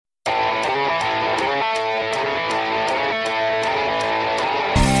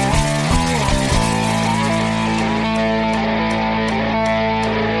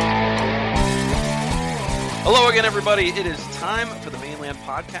again, everybody. It is time for the Mainland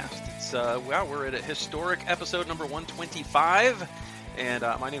Podcast. It's we're at a historic episode number 125, and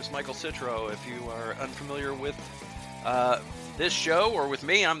my name is Michael Citro. If you are unfamiliar with this show or with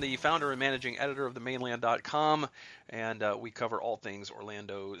me, I'm the founder and managing editor of themainland.com, and we cover all things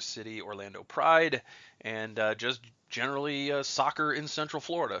Orlando City, Orlando Pride, and just generally soccer in Central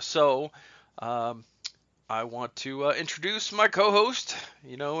Florida. So I want to introduce my co-host.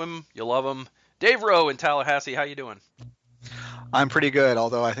 You know him, you love him, Dave Rowe in Tallahassee. How you doing? I'm pretty good,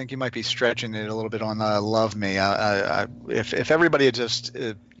 although I think you might be stretching it a little bit on love me. If everybody just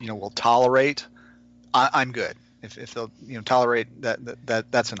will tolerate, I'm good. If they'll tolerate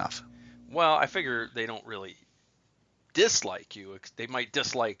that's enough. Well, I figure they don't really dislike you. They might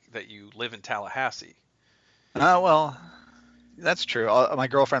dislike that you live in Tallahassee. Well, that's true. My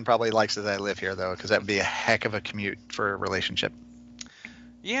girlfriend probably likes that I live here, though, because that would be a heck of a commute for a relationship.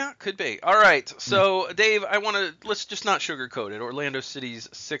 Yeah, could be. All right. So, Dave, let's just not sugarcoat it. Orlando City's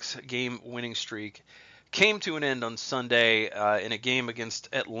 6-game winning streak came to an end on Sunday in a game against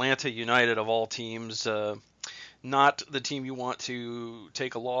Atlanta United, of all teams. Not the team you want to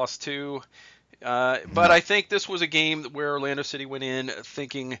take a loss to. But I think this was a game where Orlando City went in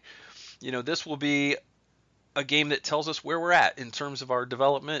thinking, this will be a game that tells us where we're at in terms of our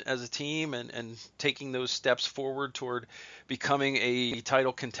development as a team and taking those steps forward toward becoming a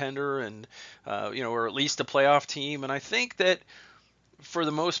title contender and, or at least a playoff team. And I think that for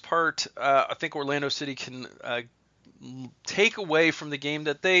the most part, I think Orlando City can take away from the game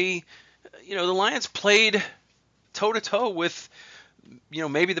that the Lions played toe-to-toe with,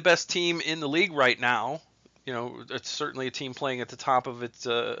 maybe the best team in the league right now. It's certainly a team playing at the top of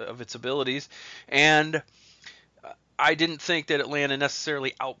its abilities. And I didn't think that Atlanta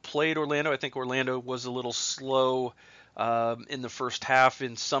necessarily outplayed Orlando. I think Orlando was a little slow in the first half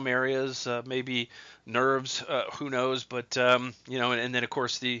in some areas, maybe nerves, who knows. But, and then, of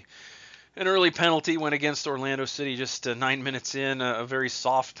course, an early penalty went against Orlando City just 9 minutes in, a very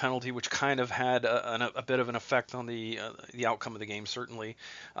soft penalty, which kind of had a bit of an effect on the outcome of the game, certainly,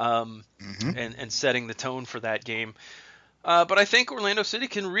 and setting the tone for that game. But I think Orlando City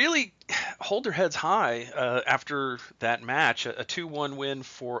can really hold their heads high after that match. A 2-1 win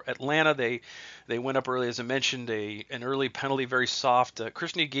for Atlanta. They went up early, as I mentioned, an early penalty, very soft.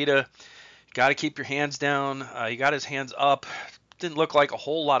 Christian Higuita, got to keep your hands down. He got his hands up. Didn't look like a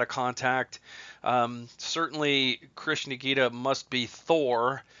whole lot of contact. Certainly, Christian Higuita must be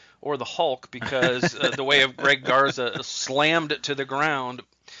Thor or the Hulk, because the way of Greg Garza slammed it to the ground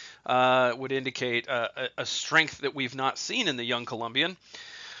would indicate a strength that we've not seen in the young Colombian.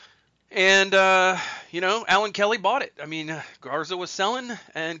 And, Alan Kelly bought it. I mean, Garza was selling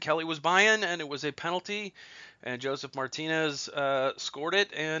and Kelly was buying, and it was a penalty. And Joseph Martinez scored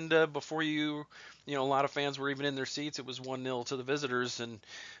it. And before a lot of fans were even in their seats, it was 1-0 to the visitors. And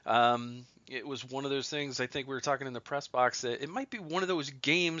it was one of those things, I think we were talking in the press box, that it might be one of those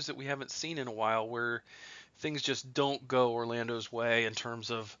games that we haven't seen in a while where things just don't go Orlando's way in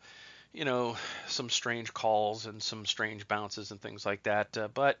terms of, some strange calls and some strange bounces and things like that.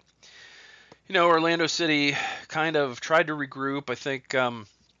 But, Orlando City kind of tried to regroup. I think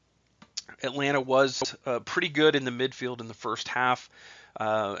Atlanta was pretty good in the midfield in the first half.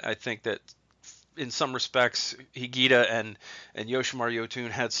 I think that in some respects, Higuita and Yoshimar Yotun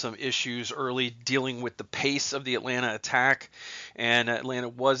had some issues early dealing with the pace of the Atlanta attack, and Atlanta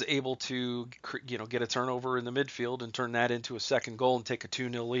was able to, get a turnover in the midfield and turn that into a second goal and take a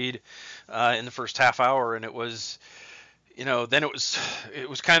 2-0 lead in the first half hour. And it was, then it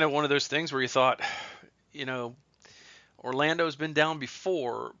was kind of one of those things where you thought, Orlando's been down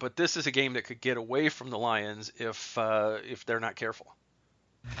before, but this is a game that could get away from the Lions if they're not careful.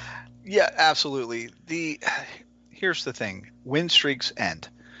 Yeah, absolutely. Here's the thing: win streaks end.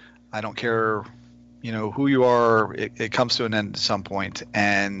 I don't care, who you are. It comes to an end at some point,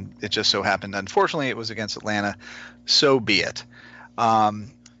 and it just so happened. Unfortunately, it was against Atlanta. So be it.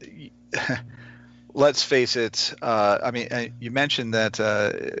 Let's face it. You mentioned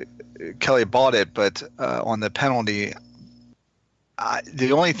that Kelly bought it, but on the penalty,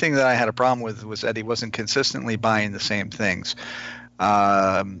 the only thing that I had a problem with was that he wasn't consistently buying the same things.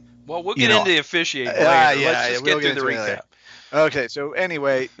 Well, we'll get into the officiating later. Let's just get through the recap. Okay, so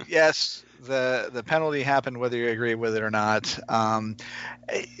anyway, yes, the penalty happened whether you agree with it or not.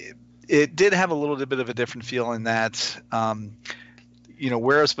 It did have a little bit of a different feel in that,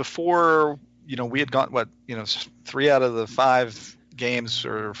 whereas before, we had gone, 3 out of the 5 games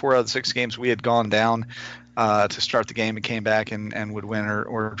or 4 out of the 6 games we had gone down to start the game and came back and would win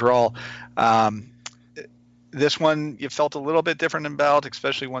or draw. This one you felt a little bit different about,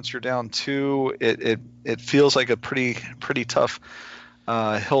 especially once you're down 2. It feels like a pretty tough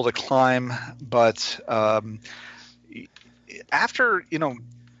hill to climb, but after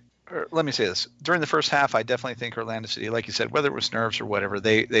or let me say this: during the first half, I definitely think Orlando City, like you said, whether it was nerves or whatever,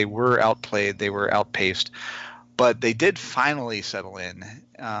 they were outplayed, they were outpaced, but they did finally settle in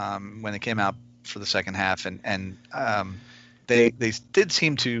when they came out for the second half, and they did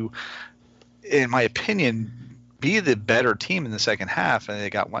seem to, in my opinion, be the better team in the second half, and they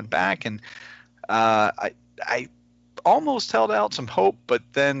got one back, and I almost held out some hope, but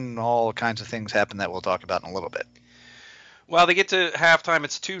then all kinds of things happened that we'll talk about in a little bit. Well, they get to halftime.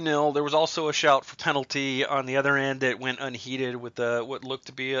 It's 2-0. There was also a shout for penalty on the other end that went unheeded with what looked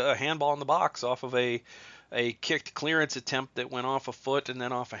to be a handball in the box off of a kicked clearance attempt that went off a foot and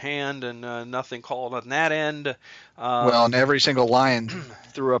then off a hand, and nothing called on that end. Well, and every single line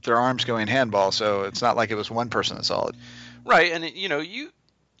threw up their arms going handball, so it's not like it was one person that saw it. Right, and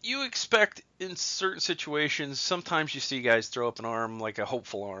you expect in certain situations, sometimes you see guys throw up an arm like a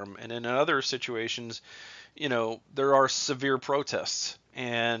hopeful arm, and in other situations, there are severe protests,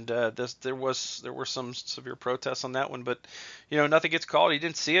 and there were some severe protests on that one, but nothing gets called. You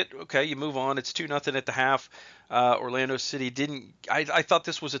didn't see it. Okay, you move on. It's 2-0 at the half. Orlando City didn't. I thought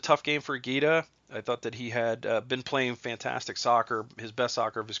this was a tough game for Higuita. I thought that he had been playing fantastic soccer, his best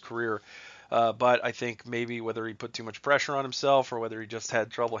soccer of his career. But I think maybe whether he put too much pressure on himself or whether he just had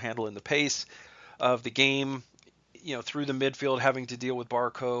trouble handling the pace of the game, through the midfield, having to deal with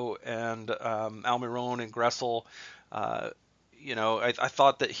Barco and Almiron and Gressel. I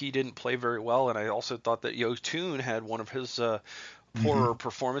thought that he didn't play very well, and I also thought that Yotun had one of his poorer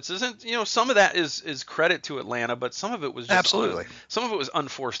performances. And some of that is credit to Atlanta, but some of it was just absolutely some of it was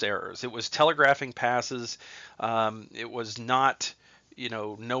unforced errors. It was telegraphing passes. It was not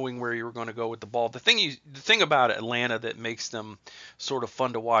knowing where you were going to go with the ball. The thing about Atlanta that makes them sort of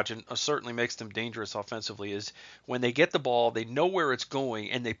fun to watch and certainly makes them dangerous offensively is when they get the ball, they know where it's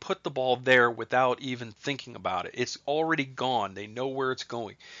going, and they put the ball there without even thinking about it. It's already gone. They know where it's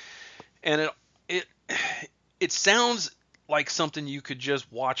going. And it sounds like something you could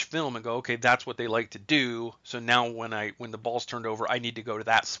just watch film and go, okay, that's what they like to do. So now when the ball's turned over, I need to go to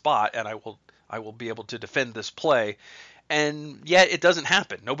that spot, and I will be able to defend this play. And yet it doesn't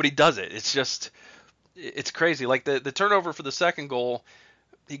happen. Nobody does it. It's crazy. Like the turnover for the second goal,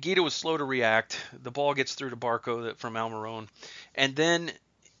 Higuita was slow to react. The ball gets through to Barco from Almiron, and then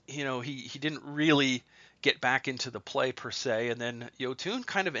he didn't really get back into the play per se. And then Yotun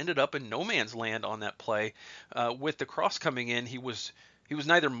kind of ended up in no man's land on that play. With the cross coming in, he was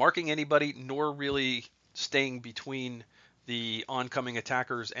neither marking anybody nor really staying between the oncoming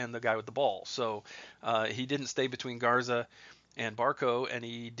attackers and the guy with the ball. So he didn't stay between Garza and Barco, and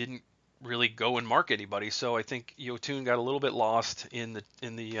he didn't really go and mark anybody. So I think Yotun got a little bit lost in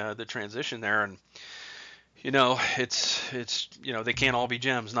the transition there, and it's they can't all be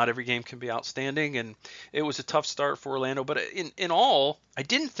gems. Not every game can be outstanding, and it was a tough start for Orlando. But in all, I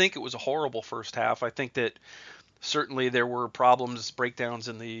didn't think it was a horrible first half. I think that certainly there were problems, breakdowns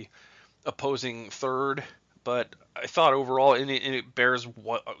in the opposing third. But I thought overall, and it bears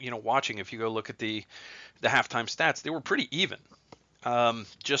watching. If you go look at the halftime stats, they were pretty even.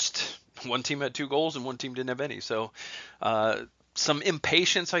 Just one team had 2 goals and one team didn't have any. So some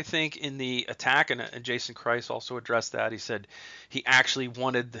impatience, I think, in the attack, and Jason Kreis also addressed that. He said he actually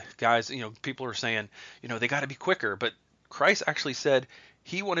wanted the guys. People are saying they got to be quicker, but Kreis actually said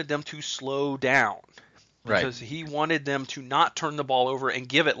he wanted them to slow down. Because he wanted them to not turn the ball over and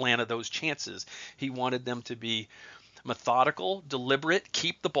give Atlanta those chances. He wanted them to be methodical, deliberate,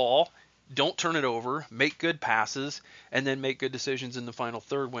 keep the ball, don't turn it over, make good passes, and then make good decisions in the final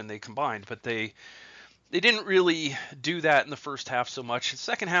third when they combined. But they didn't really do that in the first half so much. The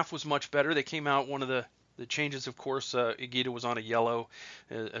second half was much better. They came out, one of the changes, of course, Higuita was on a yellow,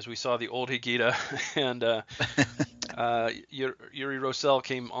 as we saw the old Higuita, and Yuri Rosell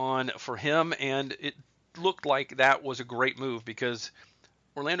came on for him, and it looked like that was a great move because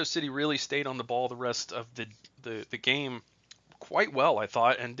Orlando City really stayed on the ball the rest of the game quite well, I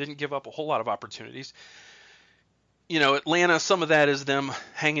thought, and didn't give up a whole lot of opportunities. Atlanta, some of that is them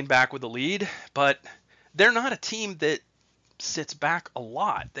hanging back with the lead, but they're not a team that sits back a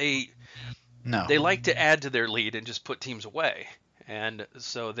lot. They like to add to their lead and just put teams away. And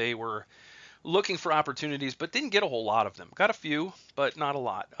so they were looking for opportunities, but didn't get a whole lot of them. Got a few, but not a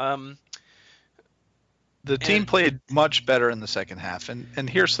lot. The team played much better in the second half, and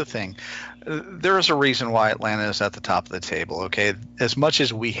here's the thing. There is a reason why Atlanta is at the top of the table, okay? As much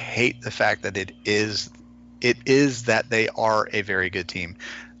as we hate the fact that it is that they are a very good team,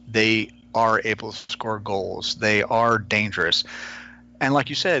 they are able to score goals. They are dangerous. And like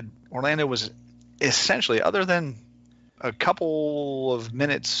you said, Orlando was essentially, other than a couple of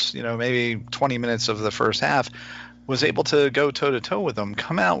minutes, maybe 20 minutes of the first half, was able to go toe to toe with them,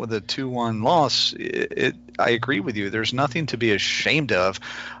 come out with a 2-1 loss. I agree with you. There's nothing to be ashamed of.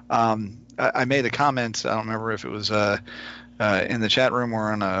 I made a comment. I don't remember if it was in the chat room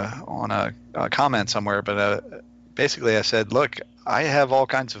or on a comment somewhere, but basically I said, look, I have all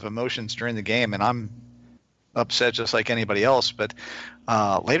kinds of emotions during the game, and I'm upset just like anybody else. But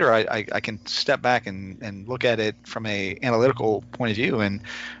later I can step back and look at it from a analytical point of view, and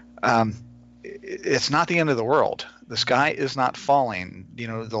it's not the end of the world. The sky is not falling.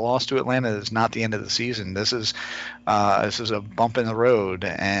 The loss to Atlanta is not the end of the season. This is a bump in the road,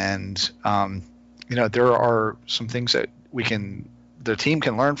 and there are some things that the team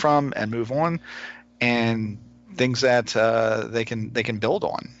can learn from and move on, and things that they can build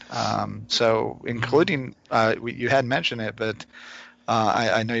on. So, including you hadn't mentioned it, but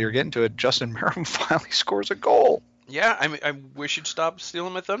I know you're getting to it. Justin Merrim finally scores a goal. Yeah, I wish you'd stop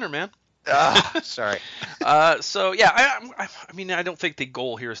stealing my thunder, man. Sorry. So yeah, I mean, I don't think the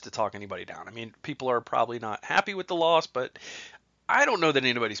goal here is to talk anybody down. I mean, people are probably not happy with the loss, but I don't know that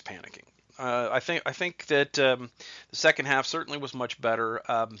anybody's panicking. I think that the second half certainly was much better.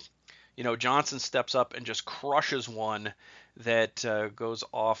 Johnson steps up and just crushes one that goes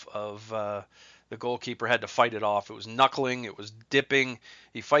off of the goalkeeper. Had to fight it off. It was knuckling. It was dipping.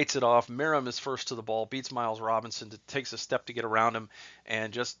 He fights it off. Merrim is first to the ball, beats Miles Robinson, takes a step to get around him,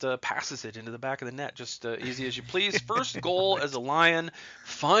 and just passes it into the back of the net. Just easy as you please. First goal as a Lion.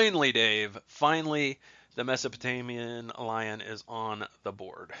 Finally, Dave. Finally, the Mesopotamian Lion is on the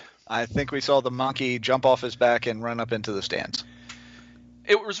board. I think we saw the monkey jump off his back and run up into the stands.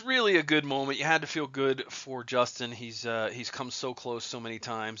 It was really a good moment. You had to feel good for Justin. He's come so close so many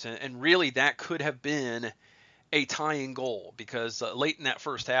times, and really that could have been a tying goal, because late in that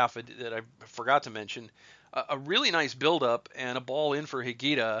first half that I forgot to mention, a really nice build-up and a ball in for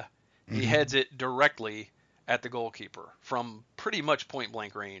Higuita. He heads it directly at the goalkeeper from pretty much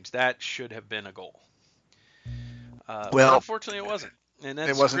point-blank range. That should have been a goal. Well, unfortunately, it wasn't. And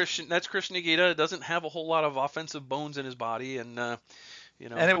that's Christian Higuita. Doesn't have a whole lot of offensive bones in his body, and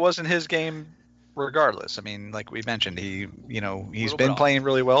and it wasn't his game regardless. I mean, like we mentioned, he's been playing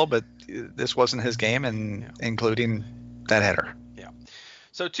really well, but this wasn't his game, and including that header. Yeah.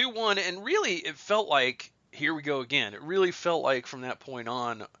 So 2-1, and really it felt like, here we go again. It really felt like from that point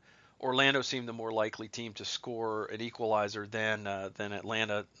on, Orlando seemed the more likely team to score an equalizer than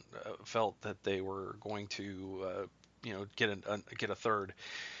Atlanta felt that they were going to get a third.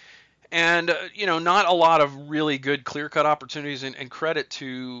 And not a lot of really good clear-cut opportunities, and credit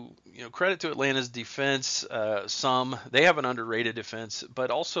to Atlanta's defense. They have an underrated defense, but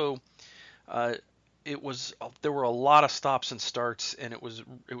also there were a lot of stops and starts, and it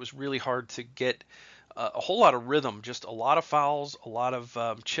was really hard to get a whole lot of rhythm. Just a lot of fouls, a lot of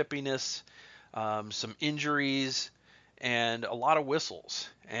chippiness, some injuries, and a lot of whistles.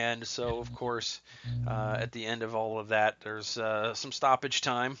 And so, of course, at the end of all of that, there's some stoppage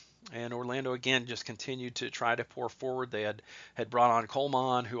time. And Orlando, again, just continued to try to pour forward. They had brought on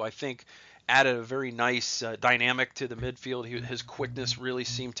Coleman, who I think added a very nice dynamic to the midfield. His quickness really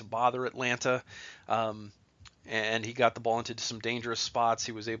seemed to bother Atlanta. And he got the ball into some dangerous spots.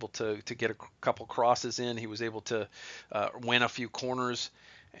 He was able to get a couple crosses in. He was able to win a few corners.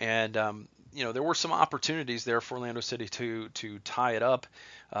 And, there were some opportunities there for Orlando City to tie it up.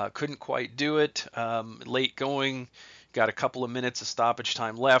 Couldn't quite do it. Late going. Got a couple of minutes of stoppage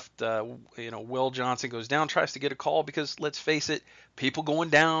time left. Will Johnson goes down, tries to get a call, because let's face it, people going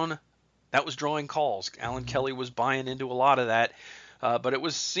down, that was drawing calls. Alan Kelly was buying into a lot of that, but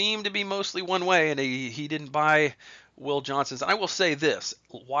it seemed to be mostly one way, and he didn't buy Will Johnson's. And I will say this: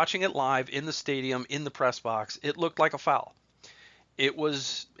 watching it live in the stadium, in the press box, it looked like a foul.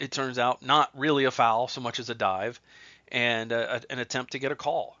 It turns out, not really a foul so much as a dive and an attempt to get a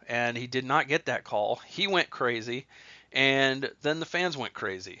call, and he did not get that call. He went crazy. And then the fans went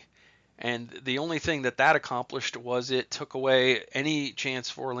crazy. And the only thing that accomplished was it took away any chance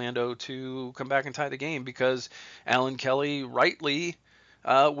for Orlando to come back and tie the game, because Alan Kelly rightly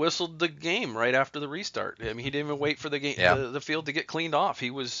whistled the game right after the restart. I mean, he didn't even wait for the game, the field to get cleaned off.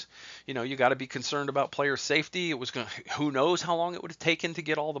 He was, you got to be concerned about player safety. It was who knows how long it would have taken to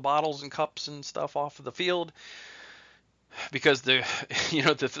get all the bottles and cups and stuff off of the field. Because the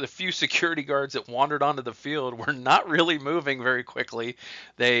few security guards that wandered onto the field were not really moving very quickly.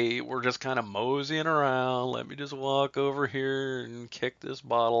 They were just kind of moseying around. Let me just walk over here and kick this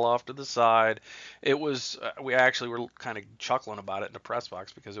bottle off to the side. It was we actually were kind of chuckling about it in the press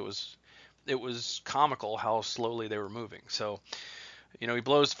box, because it was it was comical how slowly they were moving. So, he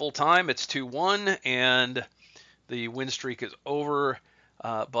blows full time. It's 2-1, and the win streak is over.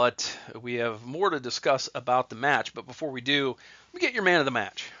 But we have more to discuss about the match. But before we do, let me get your man of the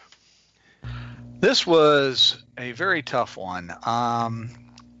match. This was a very tough one.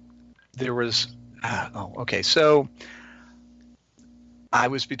 There was, okay. So I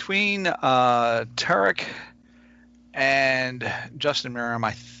was between Tarek and Justin Merriam.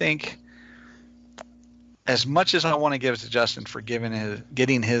 I think as much as I want to give it to Justin for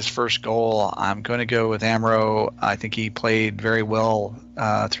getting his first goal, I'm going to go with Amro. I think he played very well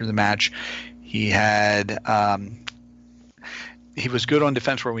through the match. He had he was good on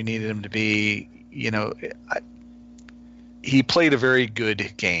defense where we needed him to be. He played a very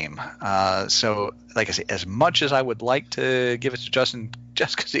good game. So, like I say, as much as I would like to give it to Justin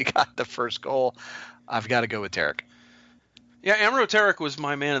just because he got the first goal, I've got to go with Tarek. Yeah, Amro Tarek was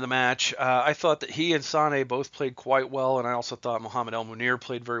my man of the match. I thought that he and Sane both played quite well, and I also thought Mohamed El Munir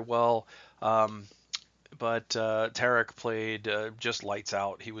played very well. But Tarek played just lights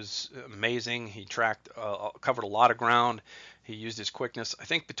out. He was amazing. He covered a lot of ground. He used his quickness. I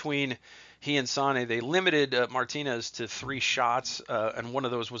think between he and Sane, they limited Martinez to 3 shots, and one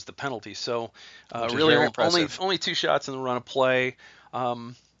of those was the penalty. So really only 2 shots in the run of play.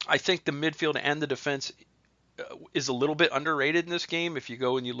 I think the midfield and the defense is a little bit underrated in this game. If you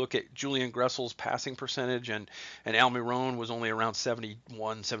go and you look at Julian Gressel's passing percentage, and Almiron was only around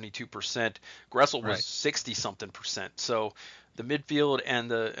 71, 72%. Gressel was 60-something percent. So the midfield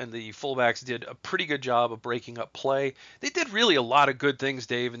and the fullbacks did a pretty good job of breaking up play. They did really a lot of good things,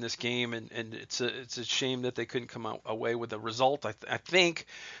 Dave, in this game, and it's a shame that they couldn't come away with a result. I think,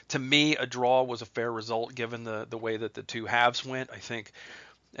 to me, a draw was a fair result given the way that the two halves went. I think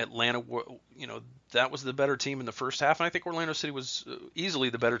Atlanta, that was the better team in the first half, and I think Orlando City was easily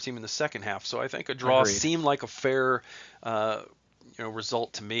the better team in the second half. So I think a draw seemed like a fair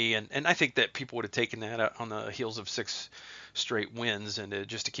result to me, and I think that people would have taken that on the heels of 6 straight wins and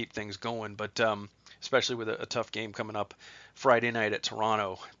just to keep things going. But especially with a tough game coming up Friday night at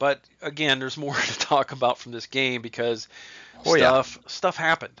Toronto. But again, there's more to talk about from this game because stuff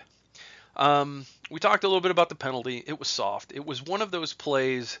happened. We talked a little bit about the penalty. It was soft. It was one of those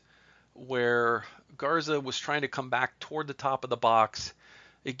plays where Garza was trying to come back toward the top of the box.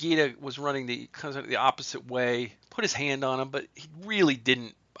 Higuita was running the opposite way, put his hand on him, but he really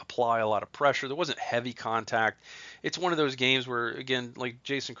didn't apply a lot of pressure. There wasn't heavy contact. It's one of those games where, again, like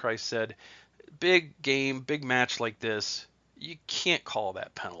Jason Christ said, big game, big match like this, you can't call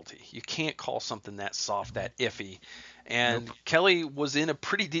that penalty. You can't call something that soft, that iffy. And Kelly was in a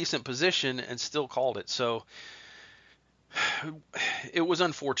pretty decent position and still called it. So it was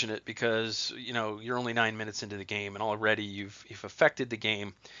unfortunate because, you're only 9 minutes into the game and already you've affected the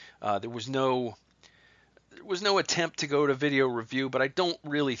game. There was no attempt to go to video review, but I don't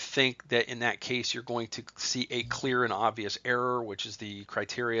really think that in that case you're going to see a clear and obvious error, which is the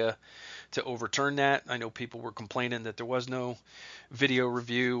criteria to overturn that. I know people were complaining that there was no video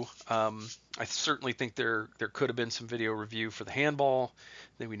review. I certainly think there could have been some video review for the handball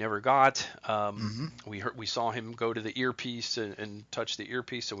that we never got. We saw him go to the earpiece and touch the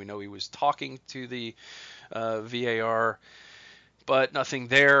earpiece, so we know he was talking to the VAR. But nothing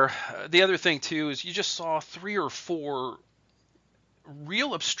there. The other thing, too, is you just saw 3 or 4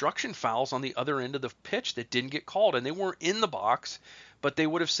 real obstruction fouls on the other end of the pitch that didn't get called. And they weren't in the box, but they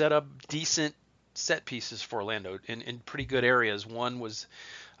would have set up decent set pieces for Orlando in pretty good areas. One was,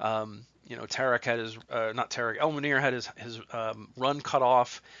 Tarek had El Munir had his run cut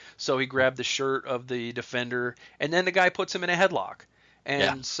off, so he grabbed the shirt of the defender, and then the guy puts him in a headlock.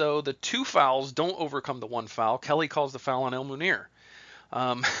 And so the 2 fouls don't overcome the 1 foul. Kelly calls the foul on El Munir,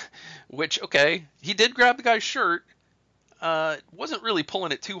 which, he did grab the guy's shirt. Wasn't really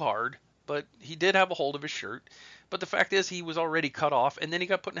pulling it too hard, but he did have a hold of his shirt. But the fact is he was already cut off, and then he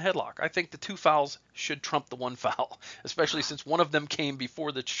got put in a headlock. I think the 2 fouls should trump the 1 foul, especially since one of them came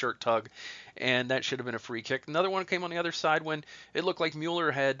before the shirt tug, and that should have been a free kick. Another one came on the other side when it looked like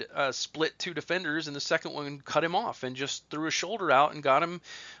Mueller had split 2 defenders, and the second one cut him off and just threw his shoulder out and got him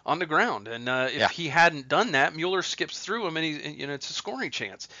on the ground. And if he hadn't done that, Mueller skips through him, and it's a scoring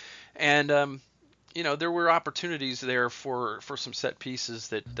chance. And there were opportunities there for some set pieces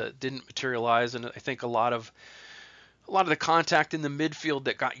that didn't materialize, and I think a lot of the contact in the midfield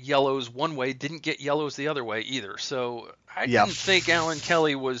that got yellows one way didn't get yellows the other way either. So I didn't think Alan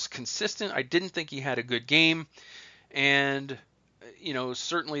Kelly was consistent. I didn't think he had a good game. And,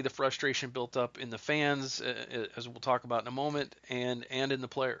 certainly the frustration built up in the fans, as we'll talk about in a moment, and in the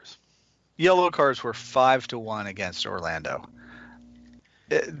players. Yellow cards were 5-1 against Orlando.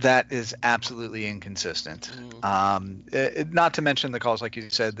 That is absolutely inconsistent. Not to mention the calls, like you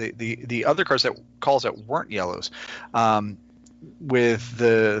said, the other calls that weren't yellows, with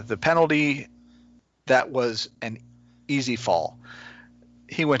the penalty, that was an easy fall.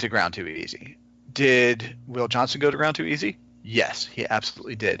 He went to ground too easy. Did Will Johnson go to ground too easy? Yes, he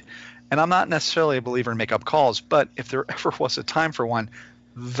absolutely did. And I'm not necessarily a believer in make-up calls, but if there ever was a time for one,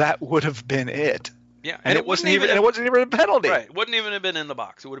 that would have been it. Yeah, and it wasn't even a penalty. Right, it wouldn't even have been in the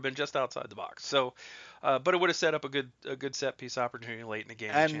box. It would have been just outside the box. So, but it would have set up a good set piece opportunity late in the game.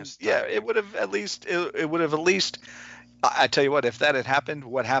 And it would have at least. I tell you what, if that had happened,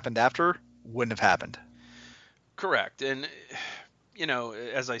 what happened after wouldn't have happened. Correct, and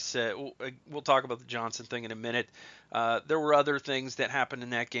as I said, we'll talk about the Johnson thing in a minute. There were other things that happened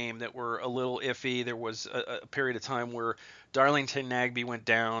in that game that were a little iffy. There was a period of time where Darlington Nagbe went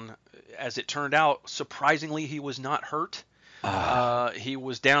down. As it turned out, surprisingly, he was not hurt. He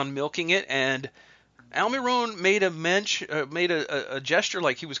was down milking it, and Almiron made a gesture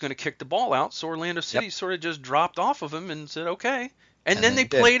like he was going to kick the ball out. So Orlando City sort of just dropped off of him and said, okay. And then they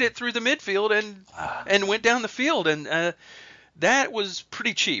played it through the midfield and went down the field. And that was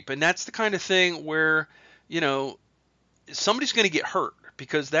pretty cheap. And that's the kind of thing where, somebody's going to get hurt,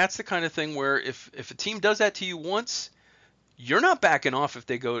 because that's the kind of thing where if a team does that to you once, you're not backing off if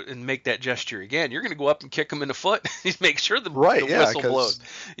they go and make that gesture again. You're going to go up and kick them in the foot and make sure the whistle blows.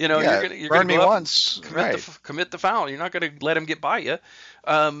 You're going to go up and commit the foul. You're not going to let him get by you.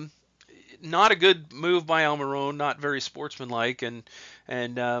 Not a good move by Almiron, not very sportsmanlike, and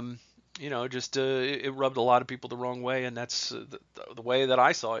just it rubbed a lot of people the wrong way, and that's the way that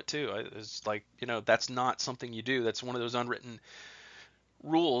I saw it too. It's like, that's not something you do. That's one of those unwritten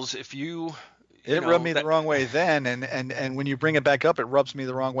rules. If you It rubbed me the wrong way then, and when you bring it back up, it rubs me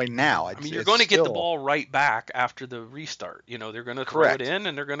the wrong way now. You're going to get the ball right back after the restart. They're going to throw it in,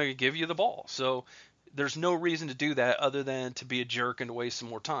 and they're going to give you the ball. So there's no reason to do that other than to be a jerk and to waste some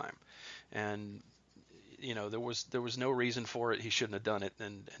more time. And there was no reason for it. He shouldn't have done it,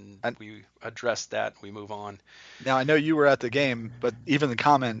 and we addressed that. We move on. Now, I know you were at the game, but even the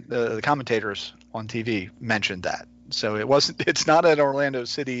commentators on TV mentioned that. So it's not an Orlando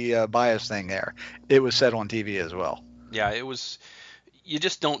City bias thing there. It was said on TV as well. Yeah, it was. You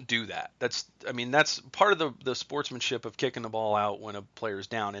just don't do that. That's part of the sportsmanship of kicking the ball out when a player's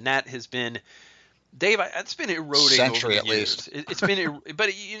down, and that has been, Dave, it's been eroding century over the years. At least. It's been, but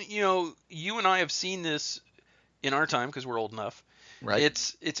you and I have seen this in our time because we're old enough. Right.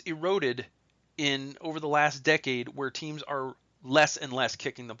 It's eroded over the last decade, where teams are less and less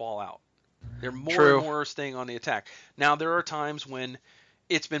kicking the ball out. They're more and more staying on the attack. Now, there are times when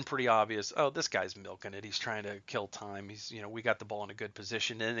it's been pretty obvious. Oh, this guy's milking it. He's trying to kill time. He's, we got the ball in a good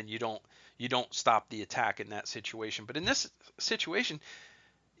position, and then you don't stop the attack in that situation. But in this situation,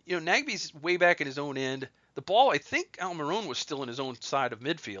 Nagbe's way back in his own end. The ball, I think Almiron was still in his own side of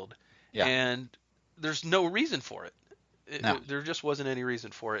midfield, and there's no reason for it. No. There just wasn't any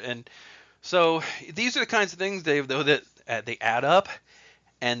reason for it. And so these are the kinds of things, Dave, though, that they add up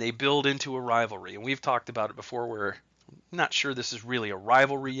and they build into a rivalry. And we've talked about it before, where I'm not sure this is really a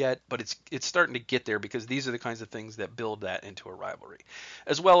rivalry yet, but it's starting to get there, because these are the kinds of things that build that into a rivalry.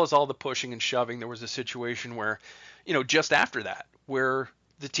 As well as all the pushing and shoving. There was a situation where, just after that, where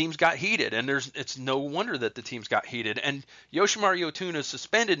the teams got heated, and it's no wonder that the teams got heated. And Yoshimar Yotun is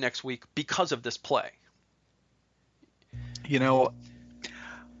suspended next week because of this play.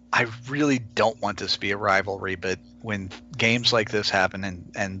 I really don't want this to be a rivalry, but when games like this happen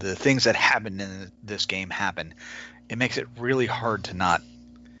and the things that happened in this game happen, it makes it really hard to not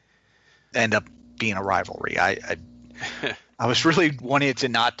end up being a rivalry. I was really wanting it to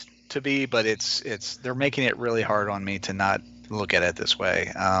not to be, but they're making it really hard on me to not look at it this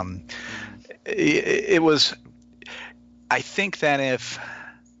way. It was. I think that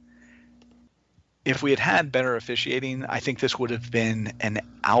if we had better officiating, I think this would have been an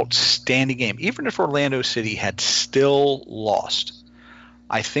outstanding game. Even if Orlando City had still lost,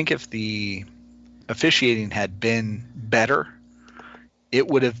 I think if the officiating had been better, it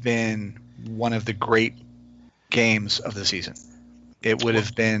would have been one of the great games of the season. It would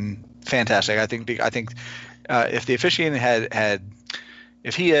have been fantastic. I think if the officiating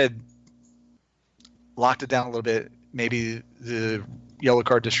if he had locked it down a little bit, maybe the yellow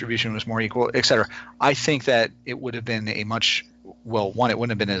card distribution was more equal, etc. I think that it would have been it wouldn't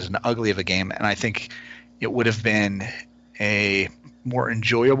have been as ugly of a game, and I think it would have been a more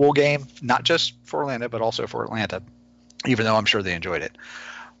enjoyable game, not just for Orlando, but also for Atlanta, even though I'm sure they enjoyed it.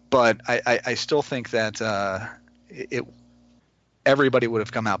 But I still think that everybody would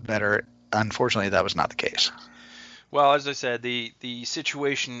have come out better. Unfortunately, that was not the case. Well, as I said, the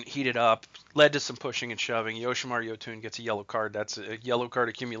situation heated up, led to some pushing and shoving. Yoshimar Yotun gets a yellow card. That's a yellow card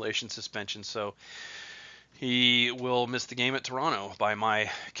accumulation suspension. So he will miss the game at Toronto by my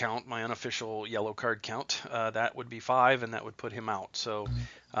count, my unofficial yellow card count. That would be 5, and that would put him out. So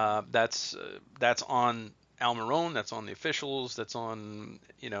that's on Almiron, that's on the officials, that's on,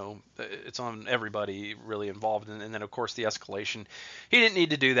 it's on everybody really involved. And then, of course, the escalation. He didn't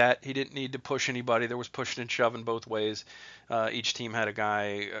need to do that. He didn't need to push anybody. There was pushing and shoving both ways. Each team had a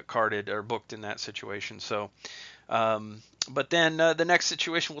guy carded or booked in that situation. So, but then the next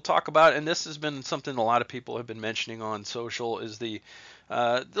situation we'll talk about, and this has been something a lot of people have been mentioning on social, is the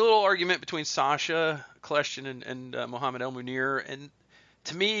little argument between Sasha Kleshtin and Mohamed El Munir. And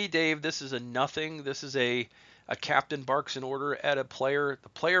to me, Dave, this is a nothing. This is a captain barks an order at a player. The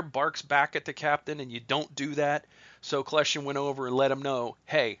player barks back at the captain, and you don't do that. So Kleshtin went over and let him know,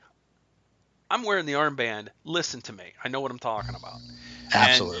 hey, I'm wearing the armband. Listen to me. I know what I'm talking about.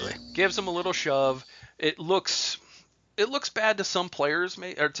 Absolutely. And gives him a little shove. It looks bad to some players,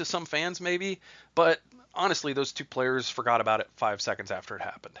 or to some fans maybe, but honestly, those two players forgot about it 5 seconds after it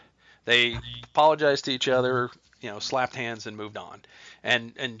happened. They apologized to each other, slapped hands and moved on.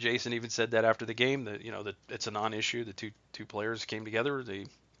 And Jason even said that after the game, that that it's a non-issue. The two players came together, they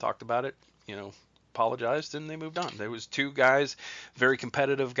talked about it, apologized, and they moved on. There was two guys, very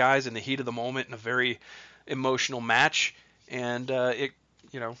competitive guys in the heat of the moment in a very emotional match, and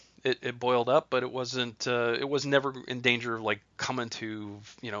it boiled up, but it wasn't. It was never in danger of like coming to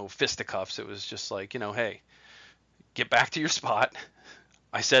fisticuffs. It was just like hey, get back to your spot.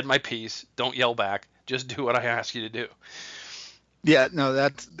 I said my piece. Don't yell back. Just do what I ask you to do. Yeah, no,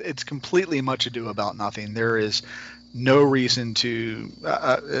 it's completely much ado about nothing. There is no reason to.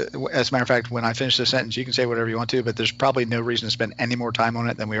 As a matter of fact, when I finish the sentence, you can say whatever you want to, but there's probably no reason to spend any more time on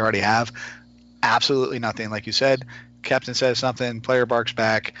it than we already have. Absolutely nothing. Like you said, captain says something, player barks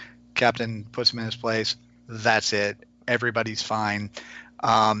back, captain puts him in his place. That's it. Everybody's fine.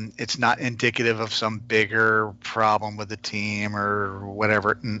 It's not indicative of some bigger problem with the team or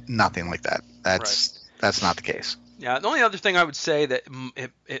whatever. Nothing like that. That's not the case. Yeah, the only other thing I would say that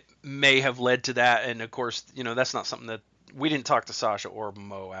it may have led to that, and of course, that's not something that we didn't talk to Sasha or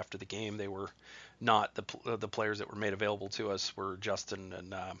Mo after the game. They were not the players that were made available to us were Justin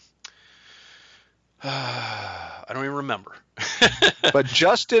and I don't even remember. But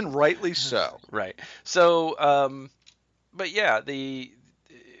Justin, rightly so. Right. So, but yeah,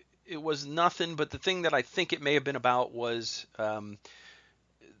 it was nothing. But the thing that I think it may have been about was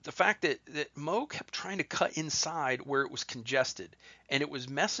the fact that Mo kept trying to cut inside where it was congested, and it was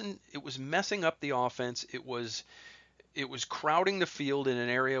messing up the offense. It was crowding the field in an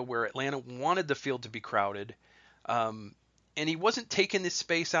area where Atlanta wanted the field to be crowded. And he wasn't taking this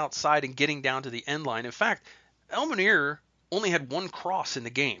space outside and getting down to the end line. In fact, El Munir only had one cross in the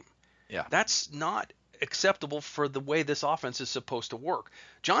game. Yeah. That's not acceptable for the way this offense is supposed to work.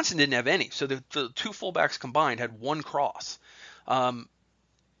 Johnson didn't have any, so the two fullbacks combined had one cross. What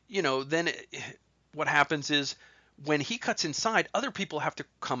happens is when he cuts inside, other people have to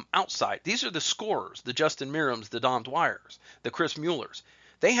come outside. These are the scorers, the Justin Mirams, the Dom Dwyers, the Chris Muellers.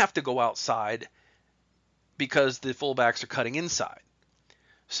 They have to go outside because the fullbacks are cutting inside.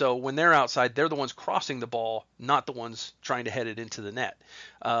 So when they're outside, they're the ones crossing the ball, not the ones trying to head it into the net.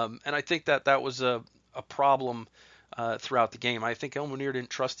 And I think that was a problem throughout the game. I think El Munir didn't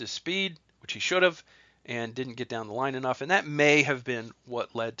trust his speed, which he should have, and didn't get down the line enough. And that may have been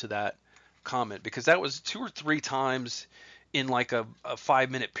what led to that comment, because that was 2 or 3 times in like a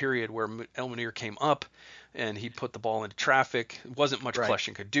 5-minute period where El Munir came up and he put the ball into traffic. It wasn't much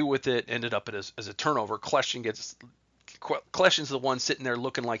Kleshtin could do with it. Ended up as a turnover. Kleshtin's the one sitting there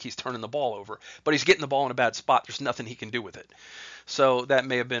looking like he's turning the ball over, but he's getting the ball in a bad spot. There's nothing he can do with it. So that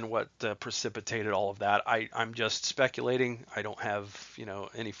may have been what precipitated all of that. I'm just speculating. I don't have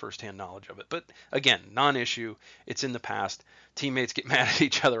any firsthand knowledge of it. But again, non-issue. It's in the past. Teammates get mad at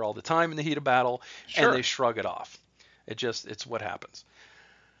each other all the time in the heat of battle, and they shrug it off. It's what happens.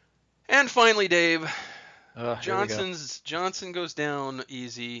 And finally, Dave, Johnson goes down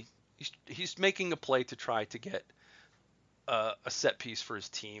easy. He's making a play to try to get a set piece for his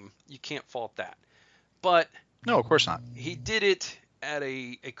team. You can't fault that. But no, of course not. He did it at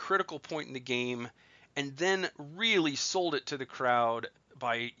a critical point in the game, and then really sold it to the crowd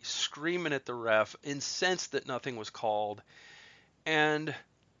by screaming at the ref, incensed that nothing was called. And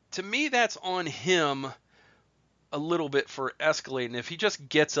to me, that's on him a little bit for escalating. If he just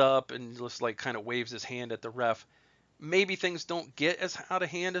gets up and just like kind of waves his hand at the ref, maybe things don't get as out of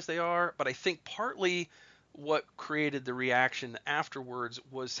hand as they are. But I think partly what created the reaction afterwards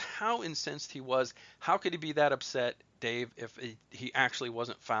was how incensed he was. How could he be that upset, Dave, if he actually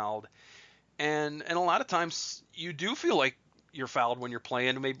wasn't fouled? And a lot of times you do feel like you're fouled when you're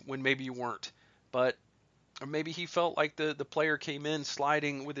playing, when maybe you weren't. But or maybe he felt like the player came in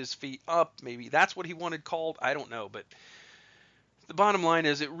sliding with his feet up. Maybe that's what he wanted called. I don't know, but the bottom line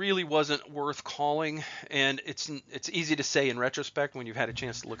is it really wasn't worth calling, and it's easy to say in retrospect when you've had a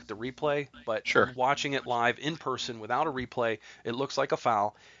chance to look at the replay, but Sure. watching it live in person without a replay, it looks like a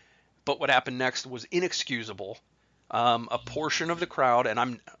foul. But what happened next was inexcusable. A portion of the crowd, and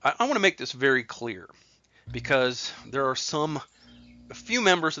I want to make this very clear because there are a few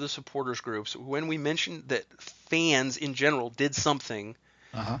members of the supporters groups, when we mentioned that fans in general did something,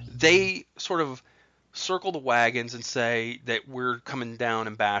 Uh-huh. they sort of circle the wagons and say that we're coming down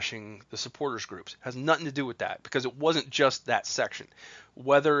and bashing the supporters groups. It has nothing to do with that, because it wasn't just that section.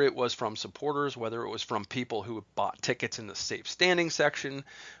 Whether it was from supporters, whether it was from people who bought tickets in the safe standing section,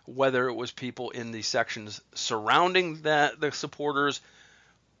 whether it was people in the sections surrounding the supporters,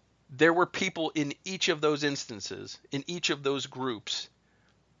 there were people in each of those instances, in each of those groups,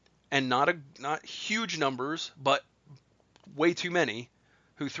 and not huge numbers, but way too many,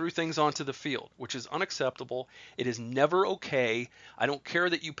 who threw things onto the field, which is unacceptable. It is never okay. I don't care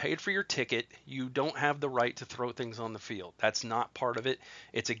that you paid for your ticket. You don't have the right to throw things on the field. That's not part of it.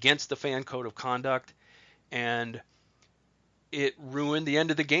 It's against the fan code of conduct, and it ruined the end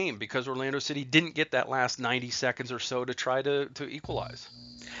of the game because Orlando City didn't get that last 90 seconds or so to try to equalize.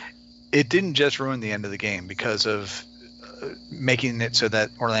 It didn't just ruin the end of the game because of making it so that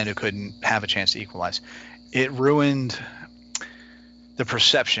Orlando couldn't have a chance to equalize. It ruined the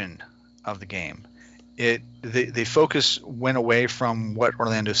perception of the game. The focus went away from what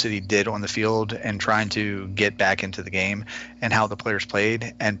Orlando City did on the field and trying to get back into the game and how the players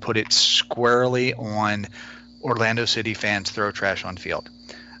played, and put it squarely on Orlando City fans throw trash on field.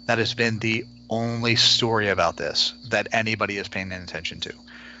 That has been the only story about this that anybody is paying attention to.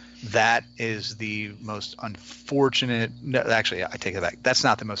 That is the most unfortunate. No, actually, I take it back. That's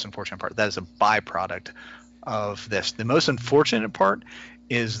not the most unfortunate part. That is a byproduct of this. The most unfortunate part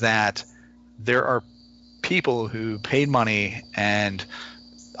is that there are people who paid money, and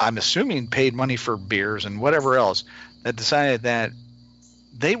I'm assuming paid money for beers and whatever else, that decided that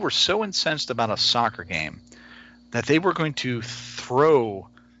they were so incensed about a soccer game that they were going to throw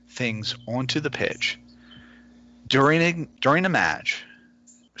things onto the pitch during a match,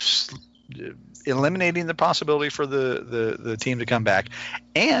 eliminating the possibility for the team to come back,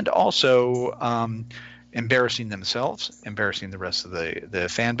 and also embarrassing themselves, embarrassing the rest of the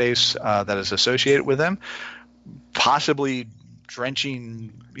fan base that is associated with them, possibly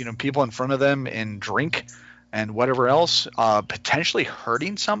drenching people in front of them in drink and whatever else, potentially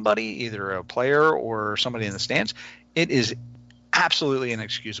hurting somebody, either a player or somebody in the stands. It is absolutely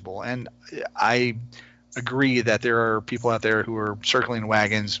inexcusable, and I agree that there are people out there who are circling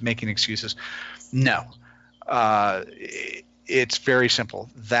wagons, making excuses. No, it's very simple.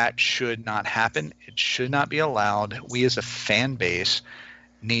 That should not happen. It should not be allowed. We as a fan base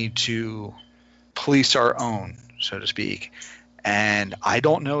need to police our own, so to speak. And I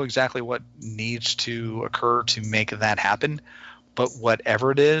don't know exactly what needs to occur to make that happen, but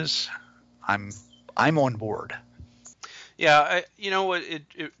whatever it is, I'm on board. Yeah, you know what?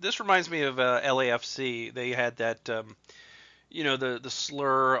 This reminds me of LAFC. They had that, the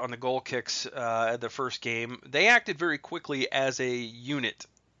slur on the goal kicks at the first game. They acted very quickly as a unit,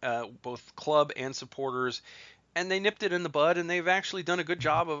 both club and supporters, and they nipped it in the bud. And they've actually done a good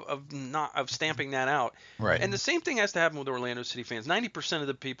job of stamping that out. Right. And the same thing has to happen with Orlando City fans. 90% of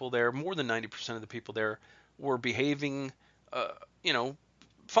the people there, more than 90% of the people there, were behaving,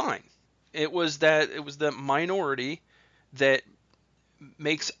 fine. It was the minority that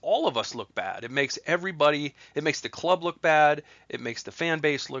makes all of us look bad. It makes the club look bad. It makes the fan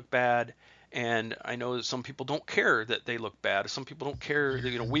base look bad. And I know that some people don't care that they look bad. Some people don't care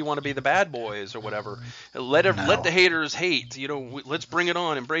that, we want to be the bad boys or whatever. Let the haters hate. Let's bring it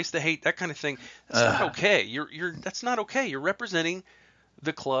on. Embrace the hate. That kind of thing. That's not okay. That's not okay. You're representing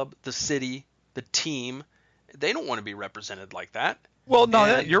the club, the city, the team. They don't want to be represented like that. Well,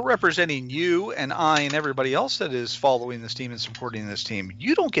 no, you're representing you and I and everybody else that is following this team and supporting this team.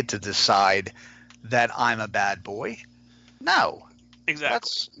 You don't get to decide that I'm a bad boy. No. Exactly.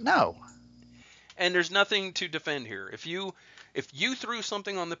 No. And there's nothing to defend here. If you threw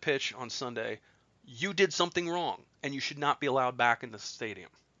something on the pitch on Sunday, you did something wrong, and you should not be allowed back in the stadium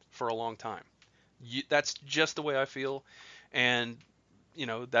for a long time. That's just the way I feel, and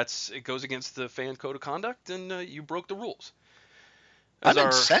it goes against the fan code of conduct, and you broke the rules. as I'm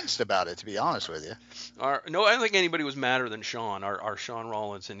incensed about it, to be honest with you. No, I don't think anybody was madder than Sean, our Sean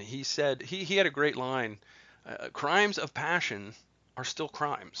Rollins, and he said he had a great line. Crimes of passion are still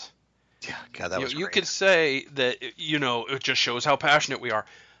crimes. Yeah, God, that was You great. could say that it just shows how passionate we are.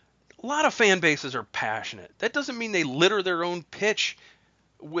 A lot of fan bases are passionate. That doesn't mean they litter their own pitch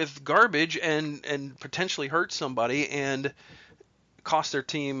with garbage and potentially hurt somebody and cost their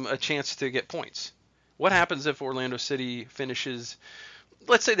team a chance to get points. What happens if Orlando City finishes?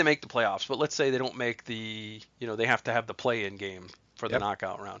 Let's say they make the playoffs, but let's say they don't make they have to have the play-in game for the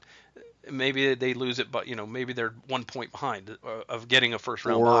knockout round. Maybe they lose it, but maybe they're 1 point behind of getting a first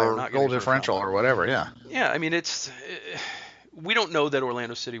round bye or not goal getting a differential or whatever. Yeah. Yeah, I mean we don't know that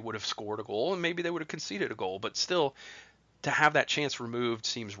Orlando City would have scored a goal, and maybe they would have conceded a goal, but still, to have that chance removed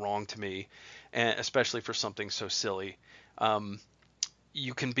seems wrong to me, and especially for something so silly.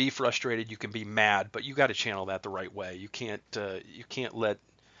 You can be frustrated, you can be mad, but you got to channel that the right way. You can't let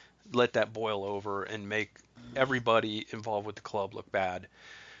that boil over and make everybody involved with the club look bad.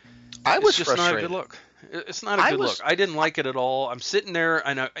 I was just frustrated. Not a good look. It's not a good look. I didn't like it at all. I'm sitting there,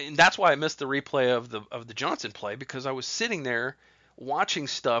 and that's why I missed the replay of the Johnson play, because I was sitting there watching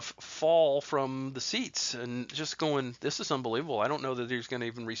stuff fall from the seats and just going, "This is unbelievable. I don't know that he's going to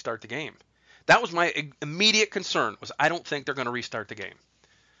even restart the game." That was my immediate concern. Was I don't think they're going to restart the game.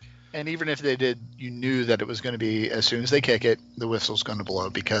 And even if they did, you knew that it was going to be, as soon as they kick it, the whistle's going to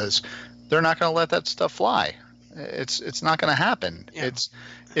blow, because they're not going to let that stuff fly. It's not going to happen. Yeah.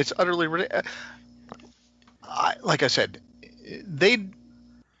 It's utterly ridiculous. Like I said,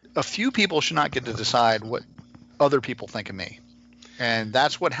 a few people should not get to decide what other people think of me. And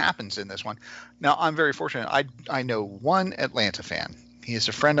that's what happens in this one. Now, I'm very fortunate. I know one Atlanta fan. He is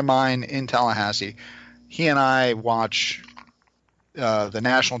a friend of mine in Tallahassee. He and I watch the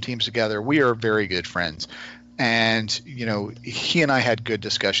national teams together. We are very good friends. And, he and I had good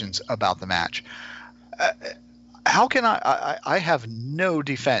discussions about the match. How can I have no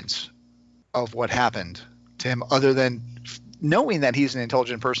defense of what happened to him other than knowing that he's an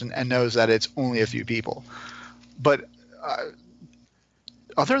intelligent person and knows that it's only a few people. But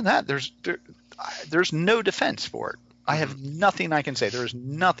other than that, there's no defense for it. I have nothing I can say.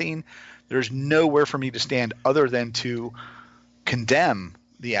 There's nowhere for me to stand other than to condemn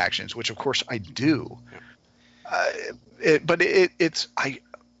the actions, which of course I do.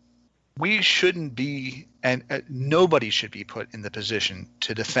 We shouldn't be, and nobody should be put in the position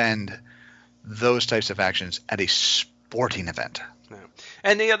to defend those types of actions at a sporting event. Yeah.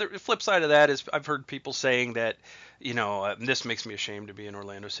 And the other flip side of that is I've heard people saying that, this makes me ashamed to be an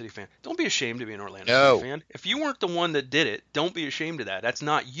Orlando City fan. Don't be ashamed to be an Orlando City fan. If you weren't the one that did it, don't be ashamed of that. That's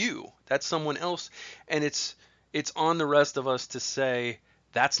not you. That's someone else. And it's on the rest of us to say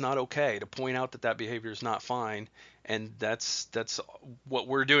that's not okay, to point out that behavior is not fine. And that's what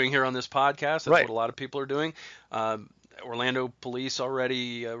we're doing here on this podcast. That's right. What a lot of people are doing. Orlando police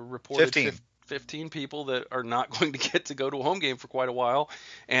already reported 15 people that are not going to get to go to a home game for quite a while,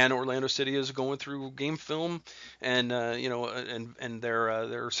 and Orlando City is going through game film and and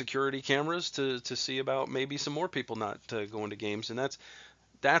their security cameras to see about maybe some more people not going to games, and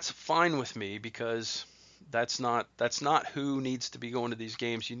that's fine with me, because that's not who needs to be going to these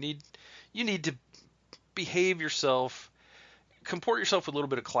games. You need to behave yourself, comport yourself with a little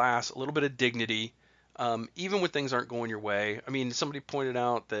bit of class, a little bit of dignity, even when things aren't going your way. I mean, somebody pointed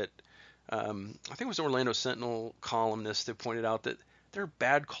out that I think it was an Orlando Sentinel columnist that pointed out that there are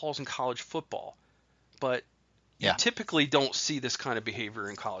bad calls in college football, but you typically don't see this kind of behavior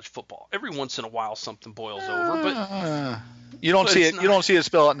in college football. Every once in a while, something boils over, but you don't see it. You don't see it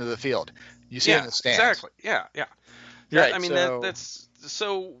spill out into the field. You see it in the stands. Exactly. Yeah. Right. I mean, that's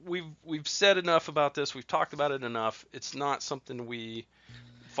so we've said enough about this. We've talked about it enough. It's not something we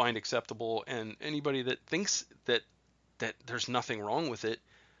find acceptable, and anybody that thinks that there's nothing wrong with it,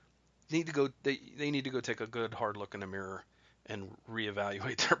 they need to go take a good hard look in the mirror and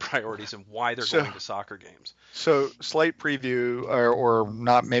reevaluate their priorities and why they're going to soccer games. So slight preview, or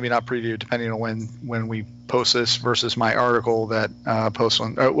not, maybe not preview, depending on when we post this versus my article that posts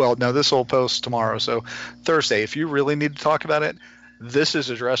on. This will post tomorrow. So Thursday, if you really need to talk about it, this is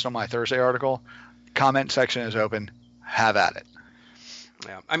addressed on my Thursday article. Comment section is open. Have at it.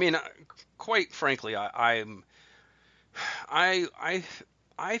 Yeah, I mean, quite frankly, I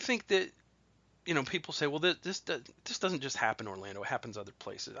think that, people say, well, this doesn't just happen in Orlando. It happens other